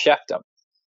 right into chefdom.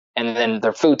 And then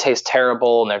their food tastes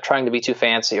terrible, and they're trying to be too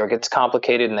fancy, or it gets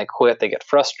complicated and they quit. They get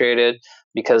frustrated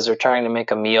because they're trying to make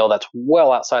a meal that's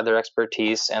well outside their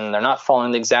expertise, and they're not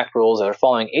following the exact rules. They're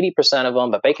following 80% of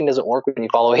them, but baking doesn't work when you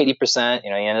follow 80%.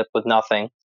 You end up with nothing.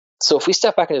 So if we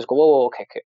step back and just go, whoa, okay,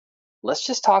 let's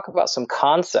just talk about some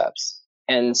concepts.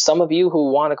 And some of you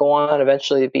who want to go on and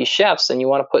eventually be chefs, and you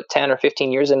want to put 10 or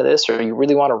 15 years into this, or you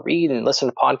really want to read and listen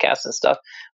to podcasts and stuff,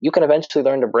 you can eventually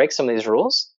learn to break some of these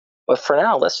rules. But for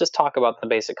now, let's just talk about the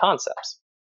basic concepts.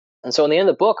 And so in the end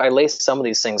of the book, I lay some of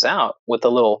these things out with a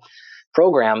little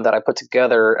program that I put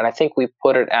together. And I think we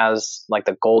put it as like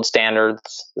the gold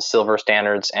standards, the silver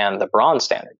standards, and the bronze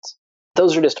standards.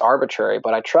 Those are just arbitrary,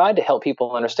 but I tried to help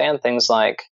people understand things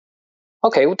like,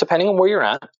 okay, well, depending on where you're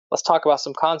at, let's talk about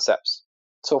some concepts.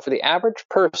 So for the average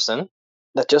person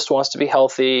that just wants to be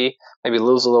healthy, maybe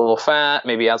lose a little fat,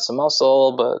 maybe add some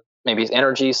muscle, but maybe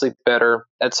energy, sleep better,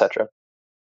 etc.,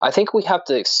 I think we have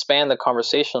to expand the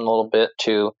conversation a little bit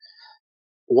to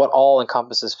what all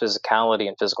encompasses physicality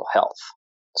and physical health.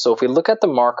 So if we look at the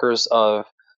markers of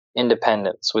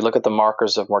independence, we look at the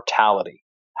markers of mortality,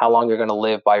 how long you're going to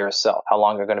live by yourself, how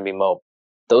long you're going to be mobile.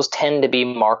 Those tend to be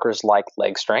markers like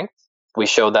leg strength. We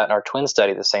showed that in our twin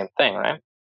study, the same thing, right?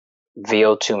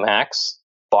 VO2 max,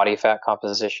 body fat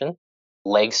composition,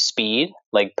 leg speed,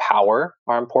 leg power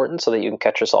are important so that you can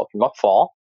catch yourself from a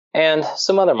fall, and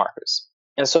some other markers.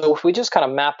 And so if we just kind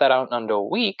of map that out under a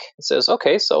week, it says,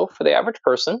 okay, so for the average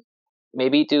person,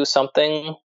 maybe do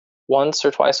something once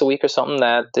or twice a week or something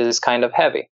that is kind of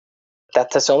heavy.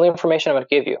 That's the only information I'm going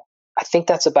to give you. I think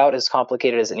that's about as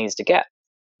complicated as it needs to get.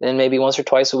 Then maybe once or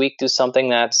twice a week, do something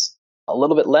that's a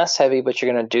little bit less heavy, but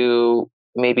you're going to do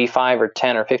maybe 5 or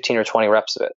 10 or 15 or 20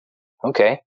 reps of it.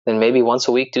 Okay. Then maybe once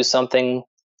a week, do something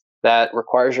that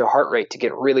requires your heart rate to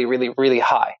get really, really, really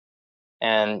high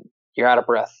and you're out of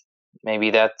breath.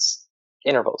 Maybe that's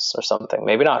intervals or something.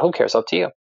 Maybe not. Who cares? Up to you.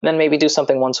 And then maybe do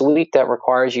something once a week that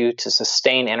requires you to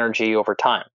sustain energy over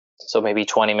time. So maybe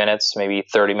 20 minutes, maybe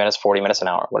 30 minutes, 40 minutes, an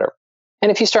hour, whatever.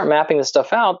 And if you start mapping this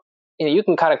stuff out, you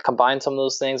can kind of combine some of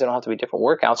those things. They don't have to be different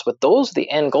workouts, but those are the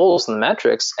end goals and the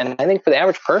metrics. And I think for the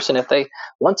average person, if they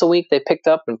once a week they picked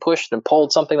up and pushed and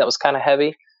pulled something that was kind of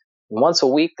heavy, once a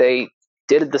week they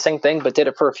did the same thing but did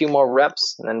it for a few more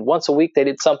reps, and then once a week they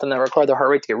did something that required their heart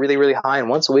rate to get really, really high, and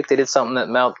once a week they did something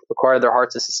that required their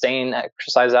heart to sustain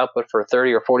exercise output for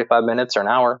 30 or 45 minutes or an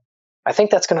hour. I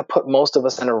think that's going to put most of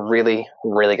us in a really,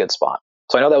 really good spot.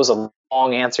 So I know that was a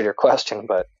long answer to your question,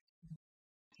 but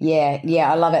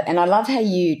Yeah, I love it. And I love how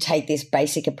you take this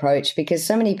basic approach, because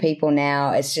so many people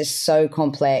now, it's just so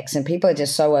complex and people are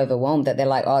just so overwhelmed that they're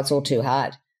like, oh, it's all too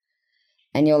hard.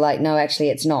 And you're like, no, actually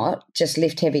it's not. Just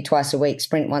lift heavy twice a week,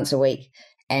 sprint once a week,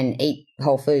 and eat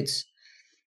whole foods.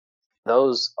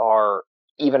 Those are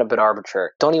even a bit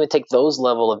arbitrary. Don't even take those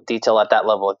level of detail at that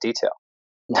level of detail.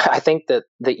 I think that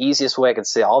the easiest way I can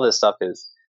say all this stuff is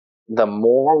the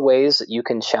more ways that you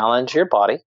can challenge your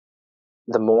body,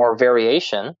 the more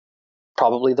variation,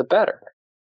 probably the better.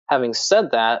 Having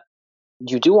said that,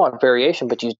 you do want variation,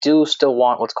 but you do still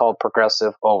want what's called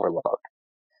progressive overload.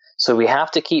 So we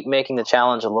have to keep making the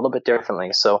challenge a little bit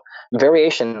differently. So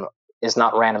variation is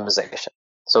not randomization.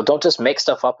 So don't just make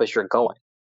stuff up as you're going.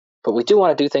 But we do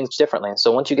want to do things differently. And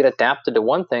so once you get adapted to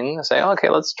one thing, say, okay,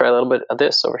 let's try a little bit of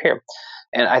this over here.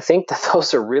 And I think that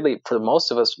those are really, for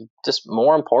most of us, just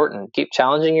more important. Keep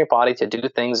challenging your body to do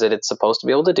things that it's supposed to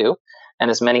be able to do, and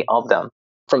as many of them.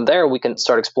 From there, we can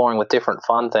start exploring with different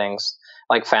fun things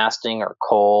like fasting or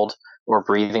cold or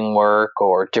breathing work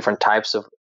or different types of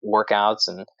workouts.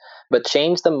 But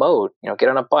change the mode. Get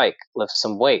on a bike, lift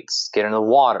some weights, get in the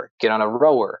water, get on a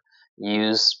rower,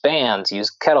 use bands,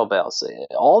 use kettlebells.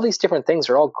 All these different things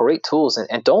are all great tools.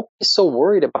 And don't be so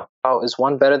worried about, is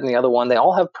one better than the other one? They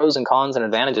all have pros and cons and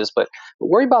advantages, but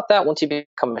worry about that once you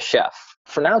become a chef.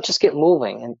 For now, just get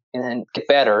moving and get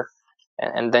better,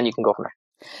 and then you can go from there.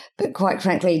 But quite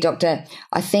frankly, Doctor,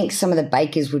 I think some of the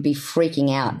bakers would be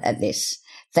freaking out at this.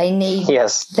 They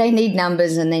need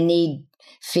numbers and they need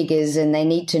figures and they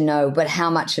need to know, but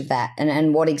how much of that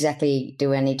and what exactly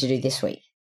do I need to do this week?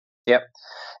 Yep.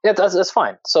 Yeah, that's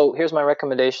fine. So here's my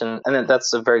recommendation, and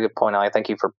that's a very good point, Ali. Thank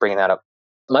you for bringing that up.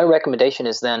 My recommendation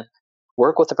is then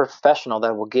work with a professional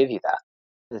that will give you that.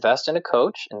 Invest in a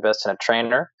coach, invest in a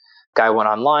trainer, guy one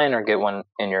online or get one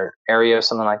in your area or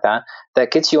something like that,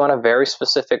 that gets you on a very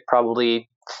specific, probably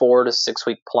 4 to 6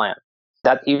 week plan.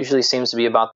 That usually seems to be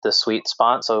about the sweet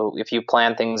spot. So if you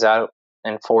plan things out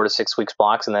in 4 to 6 weeks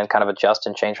blocks and then kind of adjust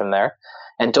and change from there,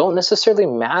 and don't necessarily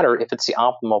matter if it's the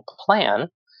optimal plan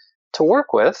to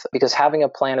work with, because having a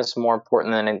plan is more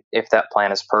important than if that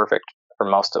plan is perfect for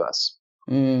most of us.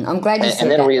 I'm glad you said that.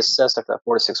 And then reassess after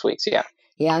 4 to 6 weeks. Yeah.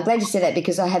 Yeah, I'm glad you said that,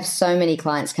 because I have so many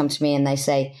clients come to me and they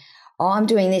say, oh, I'm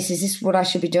doing this. Is this what I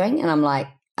should be doing? And I'm like,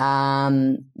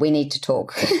 we need to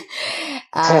talk.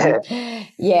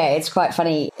 Yeah, it's quite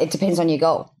funny. It depends on your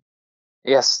goal.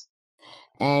 Yes.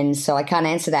 And so I can't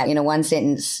answer that in one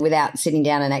sentence without sitting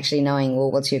down and actually knowing,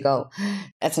 well, what's your goal?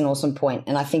 That's an awesome point.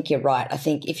 And I think you're right. I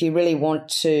think if you really want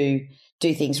to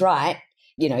do things right,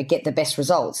 get the best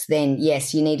results, then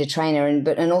yes, you need a trainer.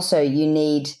 And also you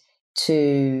need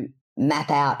to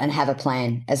map out and have a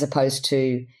plan, as opposed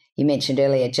to, you mentioned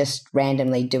earlier, just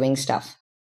randomly doing stuff.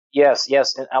 Yes.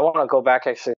 And I want to go back,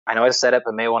 actually. I know I said it,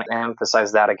 but may want to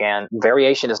emphasize that again.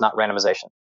 Variation is not randomization.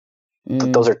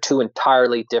 Those are two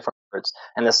entirely different words.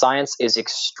 And the science is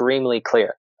extremely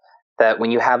clear that when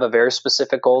you have a very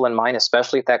specific goal in mind,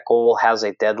 especially if that goal has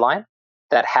a deadline,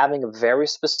 that having a very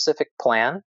specific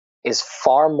plan is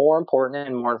far more important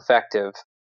and more effective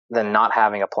than not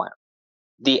having a plan.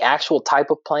 The actual type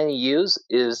of plan you use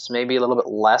is maybe a little bit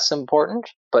less important,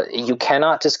 but you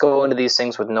cannot just go into these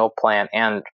things with no plan.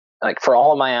 And like for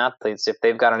all of my athletes, if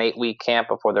they've got an 8-week camp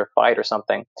before their fight or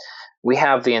something, we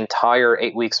have the entire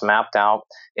 8 weeks mapped out.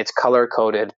 It's color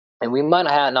coded, and we might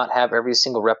not have every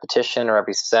single repetition or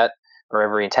every set or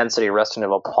every intensity or rest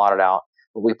interval plotted out,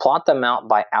 but we plot them out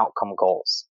by outcome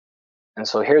goals. And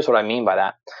so here's what I mean by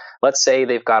that. Let's say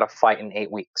they've got a fight in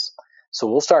 8 weeks. So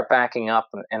we'll start backing up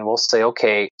and we'll say,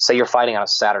 okay, say you're fighting on a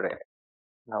Saturday.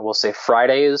 We'll say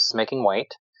Friday is making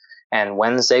weight, and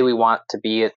Wednesday we want to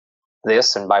be at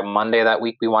this, and by Monday that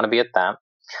week we want to be at that.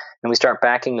 And we start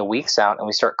backing the weeks out and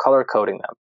we start color coding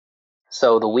them.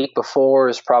 So the week before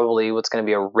is probably what's going to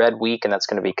be a red week, and that's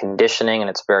going to be conditioning, and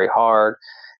it's very hard.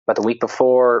 But the week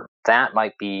before that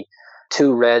might be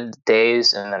 2 red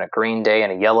days and then a green day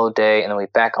and a yellow day, and then we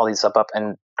back all these up,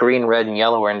 and green, red, and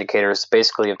yellow are indicators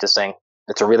basically of just saying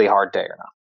it's a really hard day or not.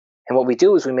 And what we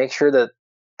do is we make sure that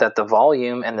the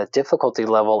volume and the difficulty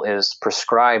level is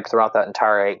prescribed throughout that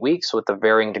entire 8 weeks with a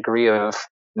varying degree of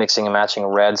mixing and matching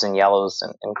reds and yellows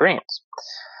and greens.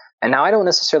 And now I don't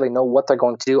necessarily know what they're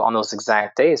going to do on those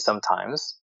exact days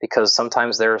sometimes, because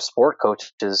sometimes their sport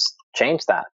coaches change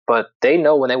that. But they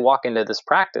know when they walk into this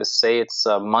practice, say it's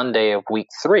a Monday of week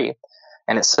 3,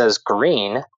 and it says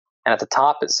green, and at the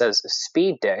top it says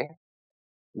speed day,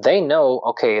 they know,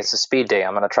 okay, it's a speed day.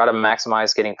 I'm going to try to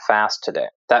maximize getting fast today.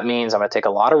 That means I'm going to take a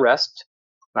lot of rest,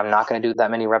 and I'm not going to do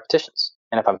that many repetitions.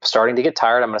 And if I'm starting to get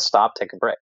tired, I'm going to stop, take a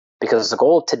break. Because the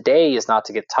goal of today is not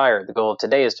to get tired. The goal of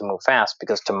today is to move fast,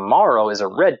 because tomorrow is a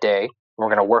red day, and we're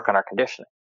going to work on our conditioning,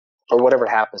 or whatever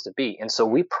it happens to be. And so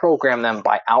we program them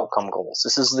by outcome goals.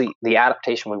 This is the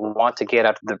adaptation we want to get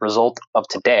out of the result of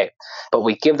today, but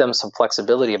we give them some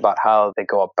flexibility about how they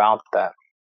go about that.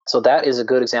 So that is a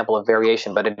good example of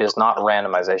variation, but it is not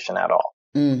randomization at all.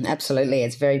 Absolutely.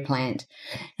 It's very planned.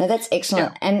 Now, that's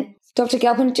excellent. Yeah. And Dr.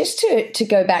 Galpin, just to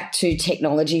go back to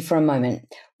technology for a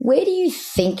moment, where do you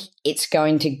think it's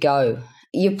going to go?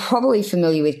 You're probably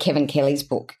familiar with Kevin Kelly's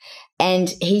book,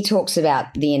 and he talks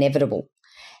about the inevitable.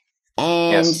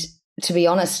 And yes, to be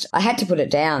honest, I had to put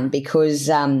it down because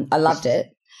I loved it,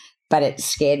 but it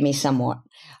scared me somewhat.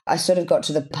 I sort of got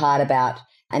to the part about,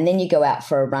 and then you go out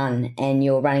for a run and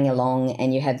you're running along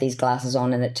and you have these glasses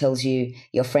on and it tells you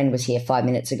your friend was here 5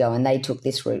 minutes ago and they took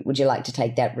this route. Would you like to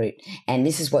take that route? And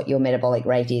this is what your metabolic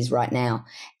rate is right now.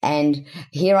 And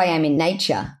here I am in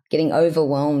nature getting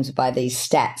overwhelmed by these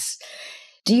stats.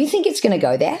 Do you think it's going to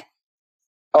go there?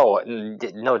 Oh,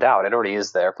 no doubt. It already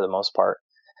is there for the most part.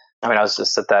 I mean, I was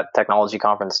just at that technology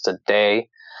conference today.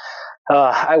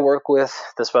 I work with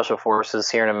the Special Forces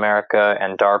here in America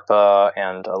and DARPA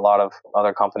and a lot of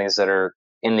other companies that are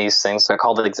in these things. They're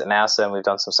colleagues at NASA, and we've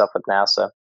done some stuff with NASA.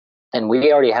 And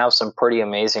we already have some pretty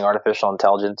amazing artificial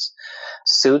intelligence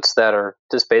suits that are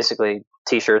just basically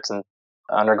T-shirts and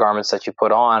undergarments that you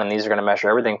put on, and these are going to measure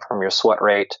everything from your sweat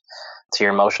rate to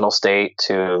your emotional state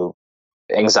to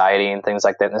anxiety and things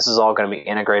like that. And this is all going to be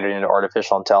integrated into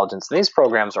artificial intelligence. And these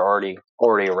programs are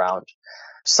already around.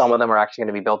 Some of them are actually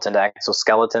going to be built into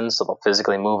exoskeletons, so they'll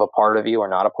physically move a part of you or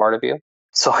not a part of you.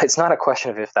 So it's not a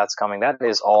question of if that's coming. That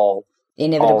is all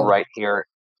inevitable. All right here.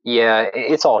 Yeah,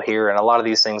 it's all here. And a lot of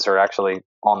these things are actually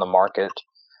on the market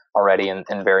already in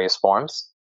various forms.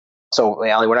 So,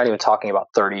 Ali, we're not even talking about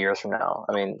 30 years from now.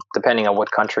 I mean, depending on what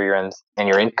country you're in and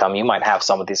your income, you might have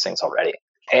some of these things already.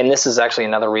 And this is actually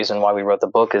another reason why we wrote the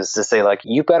book, is to say, like,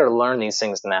 you better learn these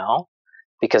things now,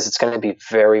 because it's going to be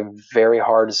very, very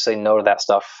hard to say no to that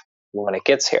stuff when it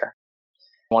gets here.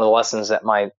 One of the lessons that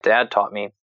my dad taught me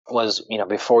was,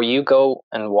 before you go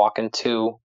and walk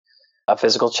into a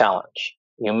physical challenge,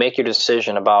 you make your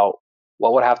decision about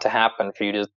what would have to happen for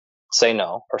you to say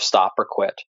no or stop or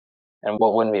quit, and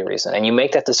what wouldn't be a reason. And you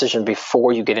make that decision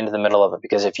before you get into the middle of it,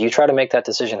 because if you try to make that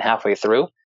decision halfway through,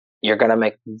 you're going to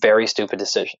make very stupid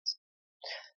decisions.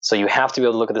 So you have to be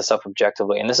able to look at this stuff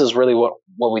objectively. And this is really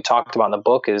what we talked about in the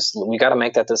book, is we got to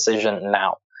make that decision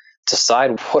now.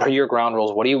 Decide what are your ground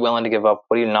rules. What are you willing to give up?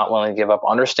 What are you not willing to give up?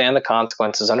 Understand the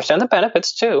consequences. Understand the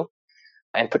benefits too.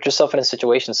 And put yourself in a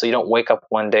situation so you don't wake up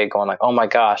one day going like, oh my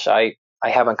gosh, I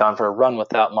haven't gone for a run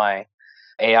without my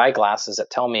AI glasses that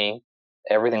tell me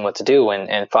everything what to do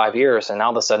in 5 years. And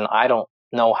all of a sudden I don't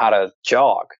know how to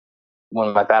jog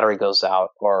when my battery goes out,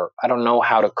 or I don't know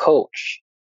how to coach.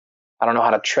 I don't know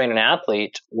how to train an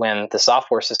athlete when the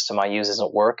software system I use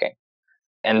isn't working.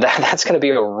 And that's going to be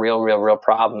a real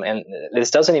problem. And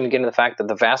this doesn't even get into the fact that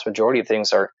the vast majority of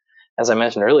things are, as I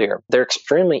mentioned earlier, they're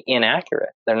extremely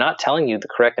inaccurate. They're not telling you the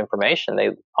correct information.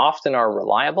 They often are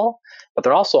reliable, but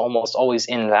they're also almost always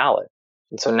invalid.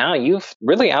 And so now you've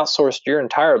really outsourced your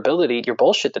entire ability. Your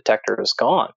bullshit detector is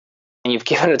gone. And you've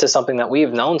given it to something that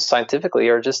we've known scientifically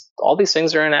are just, all these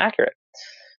things are inaccurate.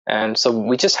 And so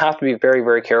we just have to be very,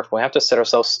 very careful. We have to set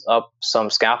ourselves up some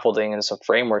scaffolding and some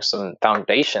frameworks, some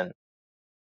foundation.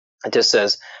 It just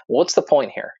says, what's the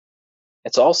point here?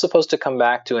 It's all supposed to come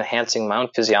back to enhancing my own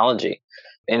physiology.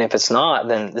 And if it's not,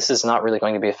 then this is not really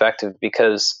going to be effective,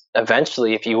 because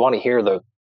eventually, if you want to hear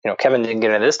Kevin didn't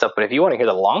get into this stuff, but if you want to hear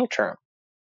the long term,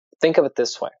 think of it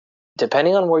this way.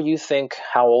 depending on where you think,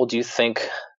 how old you think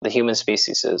the human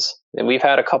species is, and we've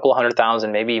had a couple of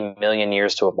 100,000, maybe a million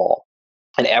years to evolve.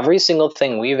 And every single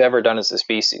thing we've ever done as a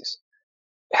species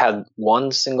had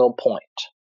one single point,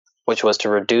 which was to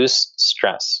reduce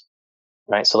stress,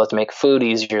 right? So let's make food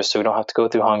easier so we don't have to go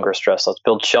through hunger stress. Let's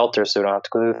build shelters so we don't have to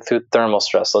go through thermal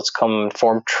stress. Let's come and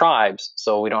form tribes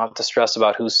so we don't have to stress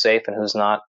about who's safe and who's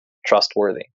not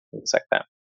trustworthy, things like that.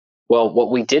 Well,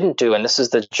 what we didn't do, and this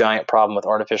is the giant problem with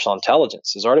artificial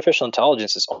intelligence, is artificial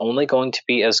intelligence is only going to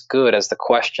be as good as the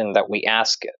question that we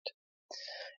ask it.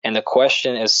 And the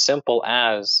question is simple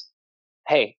as,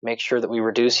 hey, make sure that we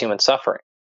reduce human suffering.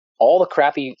 All the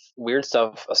crappy, weird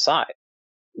stuff aside,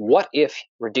 what if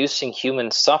reducing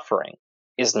human suffering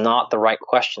is not the right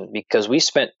question? Because we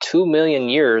spent 2 million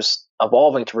years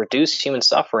evolving to reduce human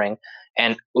suffering,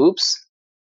 and oops,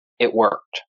 it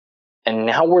worked. And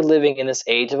now we're living in this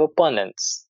age of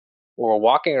abundance. We're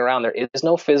walking around, there is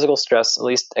no physical stress, at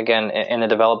least, again, in the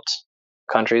developed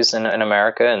countries in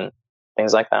America and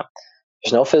things like that.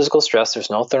 There's no physical stress. There's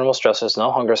no thermal stress. There's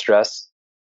no hunger stress.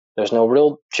 There's no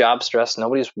real job stress.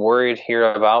 Nobody's worried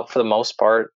here about, for the most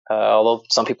part, although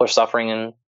some people are suffering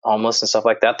and homeless and stuff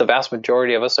like that. The vast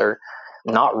majority of us are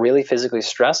not really physically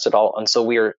stressed at all. And so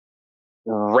we are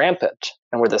rampant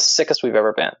and we're the sickest we've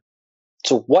ever been.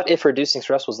 So what if reducing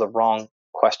stress was the wrong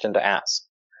question to ask?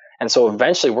 And so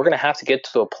eventually we're going to have to get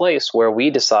to a place where we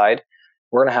decide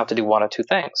we're going to have to do one of two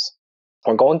things.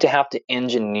 We're going to have to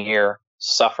engineer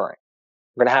suffering.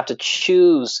 We're going to have to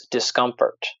choose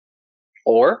discomfort,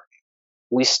 or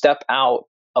we step out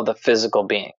of the physical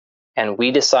being and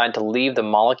we decide to leave the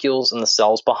molecules and the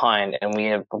cells behind, and we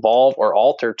evolve or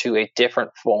alter to a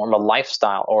different form, a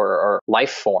lifestyle or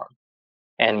life form,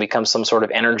 and become some sort of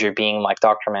energy being like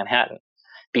Dr. Manhattan.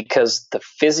 Because the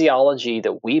physiology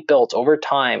that we built over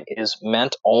time is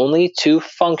meant only to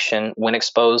function when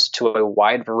exposed to a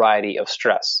wide variety of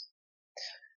stress.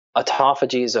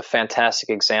 Autophagy is a fantastic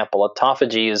example.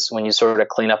 Autophagy is when you sort of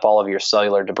clean up all of your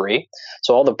cellular debris.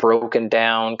 So all the broken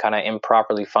down, kind of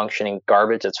improperly functioning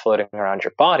garbage that's floating around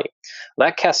your body.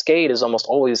 That cascade is almost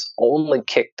always only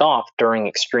kicked off during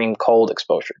extreme cold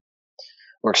exposure,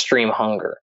 or extreme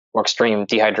hunger, or extreme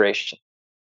dehydration.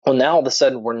 Well, now all of a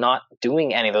sudden we're not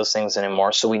doing any of those things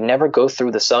anymore. So we never go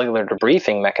through the cellular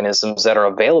debriefing mechanisms that are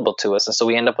available to us. And so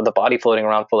we end up with the body floating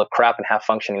around full of crap and half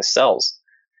functioning cells.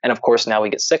 And of course, now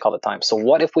we get sick all the time. So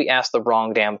what if we ask the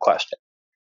wrong damn question?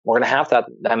 We're going to have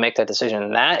to make that decision.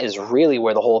 And that is really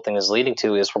where the whole thing is leading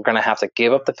to, is we're going to have to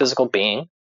give up the physical being.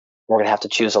 We're going to have to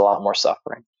choose a lot more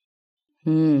suffering.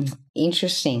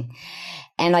 Interesting.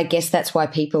 And I guess that's why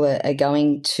people are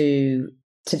going to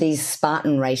these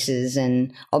Spartan races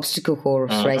and obstacle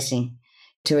course racing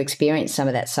to experience some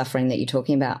of that suffering that you're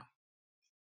talking about.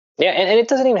 Yeah, and it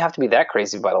doesn't even have to be that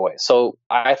crazy, by the way. So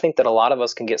I think that a lot of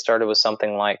us can get started with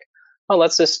something like, oh,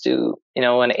 let's just do, an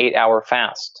 8-hour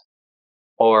fast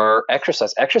or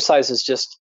exercise. Exercise is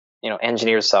just,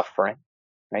 engineered suffering,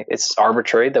 right? It's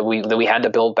arbitrary that we had to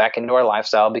build back into our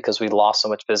lifestyle because we lost so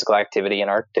much physical activity in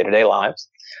our day-to-day lives.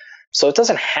 So it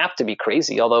doesn't have to be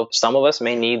crazy, although some of us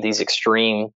may need these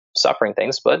extreme suffering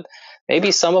things, but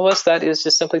maybe some of us that is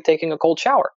just simply taking a cold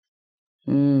shower.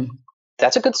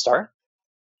 That's a good start.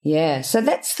 Yeah, so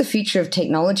that's the future of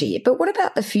technology. But what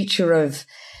about the future of,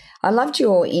 I loved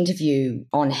your interview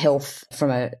on health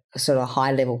from a sort of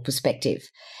high level perspective.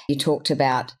 You talked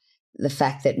about the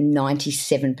fact that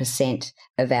 97%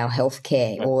 of our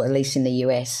healthcare, or at least in the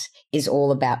US, is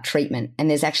all about treatment. And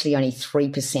there's actually only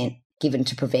 3% given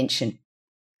to prevention.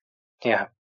 Yeah.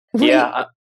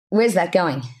 Where's that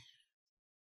going?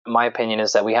 My opinion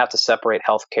is that we have to separate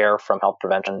healthcare from health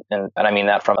prevention. And I mean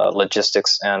that from a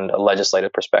logistics and a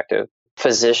legislative perspective.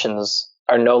 Physicians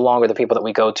are no longer the people that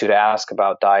we go to ask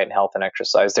about diet and health and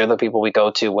exercise. They're the people we go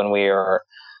to when we are,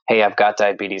 hey, I've got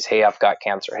diabetes. Hey, I've got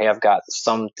cancer. Hey, I've got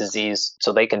some disease.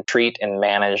 So they can treat and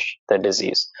manage the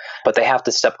disease. But they have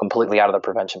to step completely out of the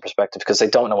prevention perspective because they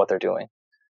don't know what they're doing.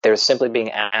 They're simply being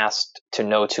asked to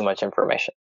know too much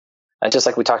information. And just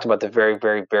like we talked about at the very,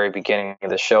 very, very beginning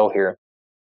of the show here,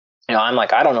 I'm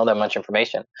like, I don't know that much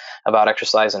information about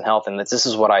exercise and health, and this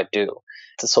is what I do.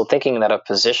 So thinking that a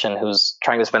physician who's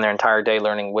trying to spend their entire day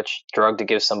learning which drug to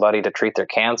give somebody to treat their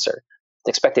cancer,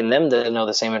 expecting them to know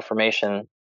the same information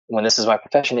when this is my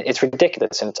profession, it's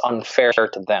ridiculous and it's unfair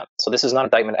to them. So this is not an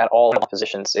indictment at all of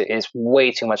physicians. It is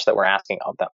way too much that we're asking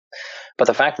of them. But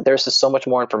the fact that there's just so much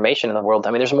more information in the world,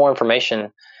 there's more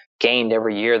information gained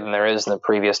every year than there is in the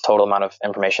previous total amount of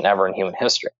information ever in human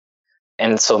history.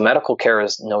 And so medical care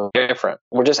is no different.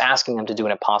 We're just asking them to do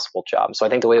an impossible job. So I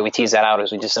think the way that we tease that out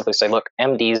is we just simply say, look,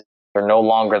 MDs are no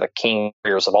longer the kings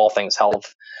of all things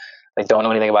health. They don't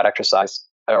know anything about exercise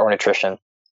or nutrition.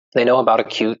 They know about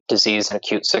acute disease and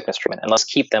acute sickness treatment. And let's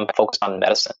keep them focused on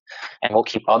medicine. And we'll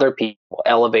keep other people,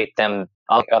 elevate them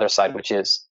on the other side, which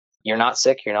is you're not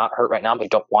sick, you're not hurt right now, but you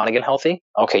don't want to get healthy.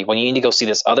 Okay, well, you need to go see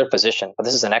this other physician, but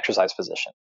this is an exercise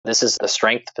physician. This is the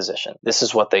strength physician. This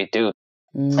is what they do.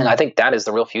 And I think that is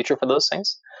the real future for those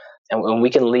things. And when we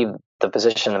can leave the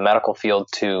position in the medical field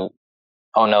to,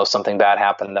 oh no, something bad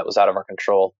happened that was out of our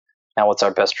control. Now what's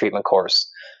our best treatment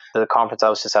course? The conference I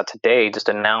was just at today just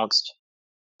announced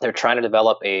they're trying to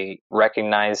develop a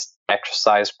recognized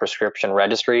exercise prescription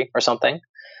registry or something.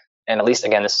 And at least,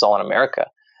 again, this is all in America.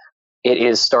 It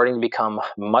is starting to become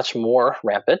much more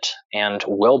rampant and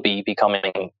will be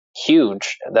becoming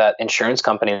huge that insurance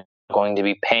companies are going to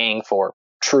be paying for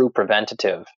true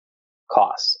preventative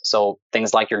costs. So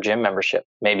things like your gym membership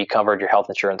may be covered, your health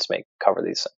insurance may cover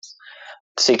these things.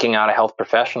 Seeking out a health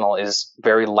professional is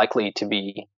very likely to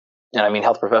be, and I mean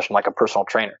health professional like a personal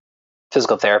trainer,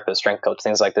 physical therapist, strength coach,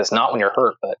 things like this, not when you're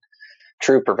hurt, but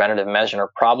true preventative measures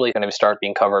are probably going to start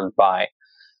being covered by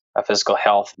physical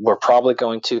health. We're probably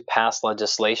going to pass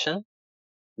legislation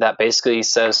that basically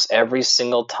says every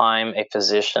single time a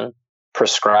physician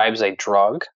prescribes a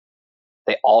drug,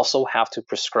 they also have to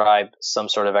prescribe some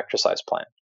sort of exercise plan.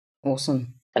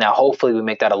 Awesome. And now hopefully we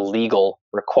make that a legal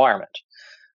requirement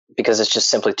because it's just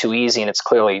simply too easy and it's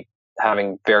clearly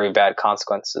having very bad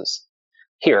consequences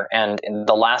here. And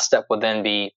the last step would then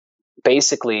be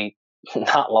basically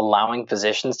not allowing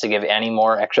physicians to give any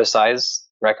more exercise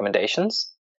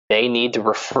recommendations. They need to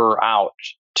refer out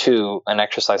to an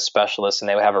exercise specialist and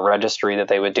they would have a registry that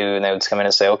they would do and they would come in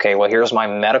and say, okay, well, here's my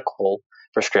medical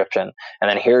prescription. And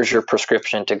then here's your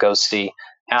prescription to go see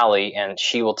Allie and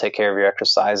she will take care of your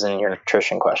exercise and your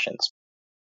nutrition questions.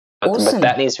 Awesome. But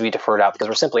that needs to be deferred out because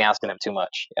we're simply asking them too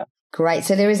much. Yeah. Great.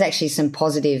 So there is actually some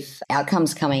positive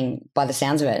outcomes coming by the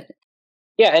sounds of it.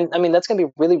 Yeah. And I mean, that's going to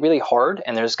be really, really hard.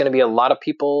 And there's going to be a lot of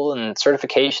people and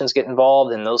certifications get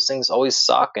involved and those things always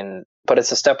suck. But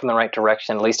it's a step in the right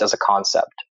direction, at least as a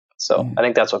concept. So I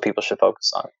think that's what people should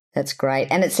focus on. That's great.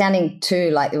 And it's sounding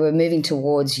too like we're moving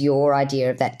towards your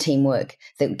idea of that teamwork,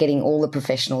 that getting all the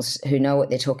professionals who know what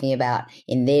they're talking about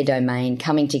in their domain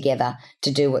coming together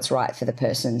to do what's right for the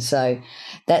person. So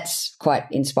that's quite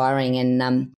inspiring.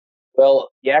 And well,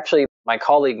 actually, my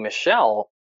colleague Michelle,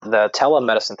 the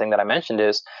telemedicine thing that I mentioned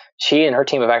is she and her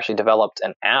team have actually developed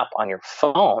an app on your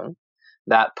phone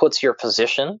that puts your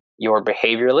physician, your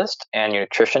behavioralist, and your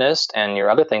nutritionist, and your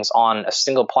other things on a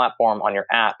single platform on your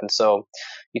app. And so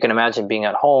you can imagine being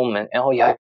at home and, oh, yeah,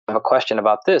 I have a question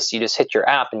about this. You just hit your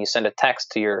app and you send a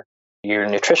text to your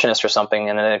nutritionist or something,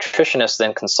 and the nutritionist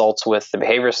then consults with the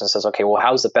behaviorist and says, okay, well,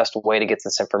 how's the best way to get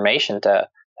this information to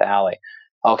Allie?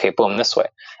 Okay, boom, this way.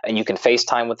 And you can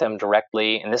FaceTime with them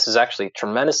directly. And this is actually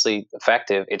tremendously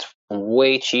effective. It's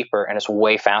way cheaper and it's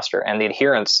way faster. And the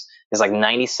adherence is like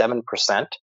 97%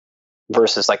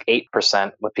 versus like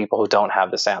 8% with people who don't have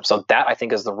this app. So that I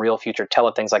think is the real future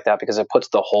things like that, because it puts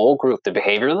the whole group, the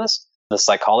behavioralist, the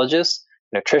psychologist,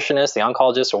 nutritionist, the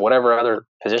oncologist, or whatever other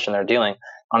physician they're dealing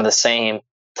on the same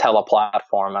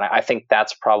teleplatform. And I think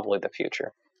that's probably the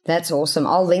future. That's awesome.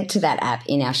 I'll link to that app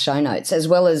in our show notes, as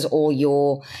well as all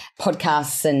your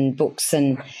podcasts and books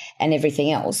and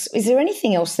everything else. Is there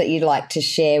anything else that you'd like to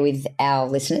share with our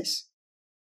listeners?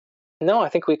 No, I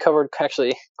think we covered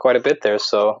actually quite a bit there.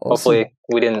 So awesome. Hopefully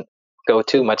we didn't go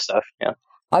too much stuff. Yeah.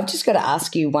 I've just got to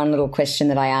ask you one little question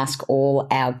that I ask all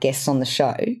our guests on the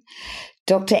show.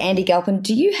 Dr. Andy Galpin,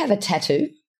 do you have a tattoo?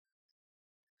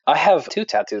 I have 2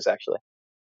 tattoos, actually.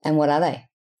 And what are they?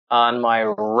 On my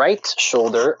right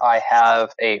shoulder, I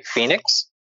have a phoenix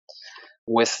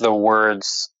with the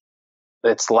words,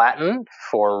 it's Latin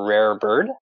for rare bird.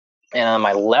 And on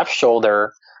my left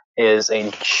shoulder is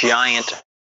a giant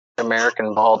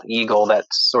American bald eagle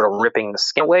that's sort of ripping the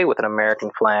skin away with an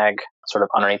American flag sort of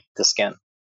underneath the skin.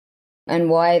 And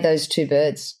why those 2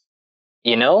 birds?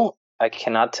 I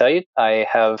cannot tell you. I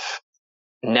have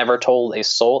never told a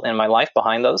soul in my life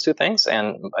behind those 2 things.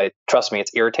 And trust me,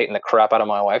 it's irritating the crap out of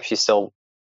my wife. She still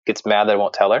gets mad that I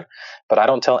won't tell her. But I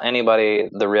don't tell anybody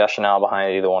the rationale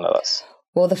behind either one of us.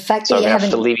 Well, the fact that you have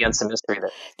to leave you on some mystery there.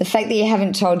 The fact that you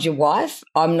haven't told your wife,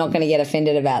 I'm not going to get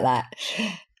offended about that.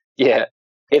 Yeah.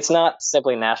 It's not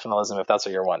simply nationalism, if that's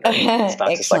what you're wondering. It's not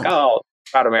just like, oh,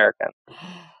 proud American.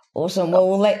 Awesome. Well,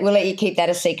 we'll let you keep that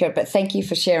a secret, but thank you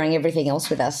for sharing everything else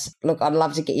with us. Look, I'd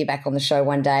love to get you back on the show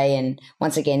one day. And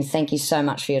once again, thank you so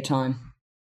much for your time.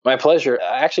 My pleasure.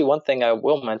 Actually, one thing I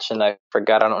will mention, I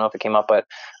forgot, I don't know if it came up, but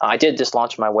I did just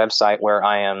launch my website where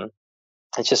I am.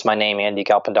 It's just my name,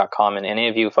 andygalpin.com. And any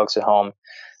of you folks at home,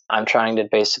 I'm trying to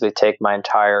basically take my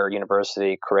entire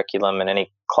university curriculum and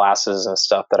any classes and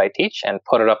stuff that I teach and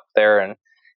put it up there and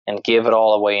give it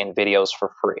all away in videos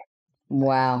for free.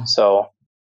 Wow. So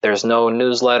there's no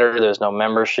newsletter, there's no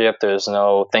membership, there's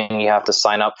no thing you have to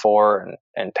sign up for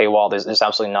and paywall. There's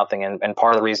absolutely nothing. And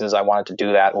part of the reasons I wanted to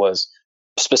do that was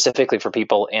specifically for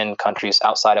people in countries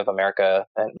outside of America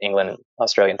and England,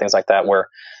 Australia, and things like that, where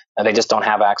they just don't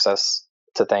have access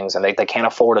to things and they can't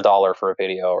afford $1 for a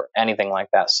video or anything like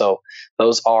that. So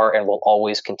those are and will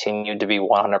always continue to be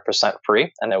 100%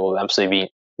 free. And there will absolutely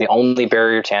be the only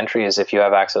barrier to entry is if you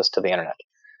have access to the internet.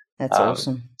 That's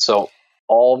awesome. So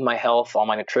all of my health, all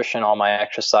my nutrition, all my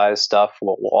exercise stuff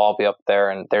will all be up there.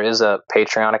 And there is a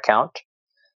Patreon account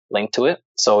linked to it.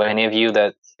 So any of you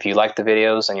that, if you like the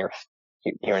videos and you're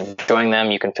enjoying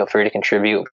them, you can feel free to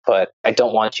contribute. But I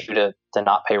don't want you to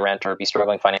not pay rent or be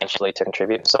struggling financially to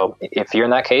contribute. So if you're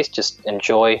in that case, just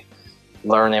enjoy,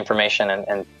 learn information,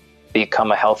 and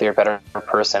become a healthier, better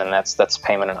person. And that's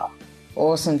payment enough.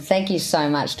 Awesome. Thank you so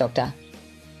much, Doctor.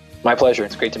 My pleasure.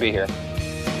 It's great to be here.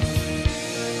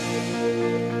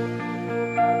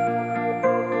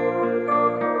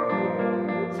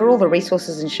 For all the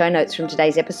resources and show notes from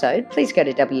today's episode, please go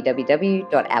to www.ali.fitness.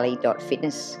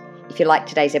 If you liked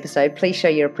today's episode, please show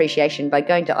your appreciation by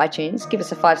going to iTunes, give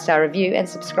us a 5-star review and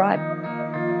subscribe.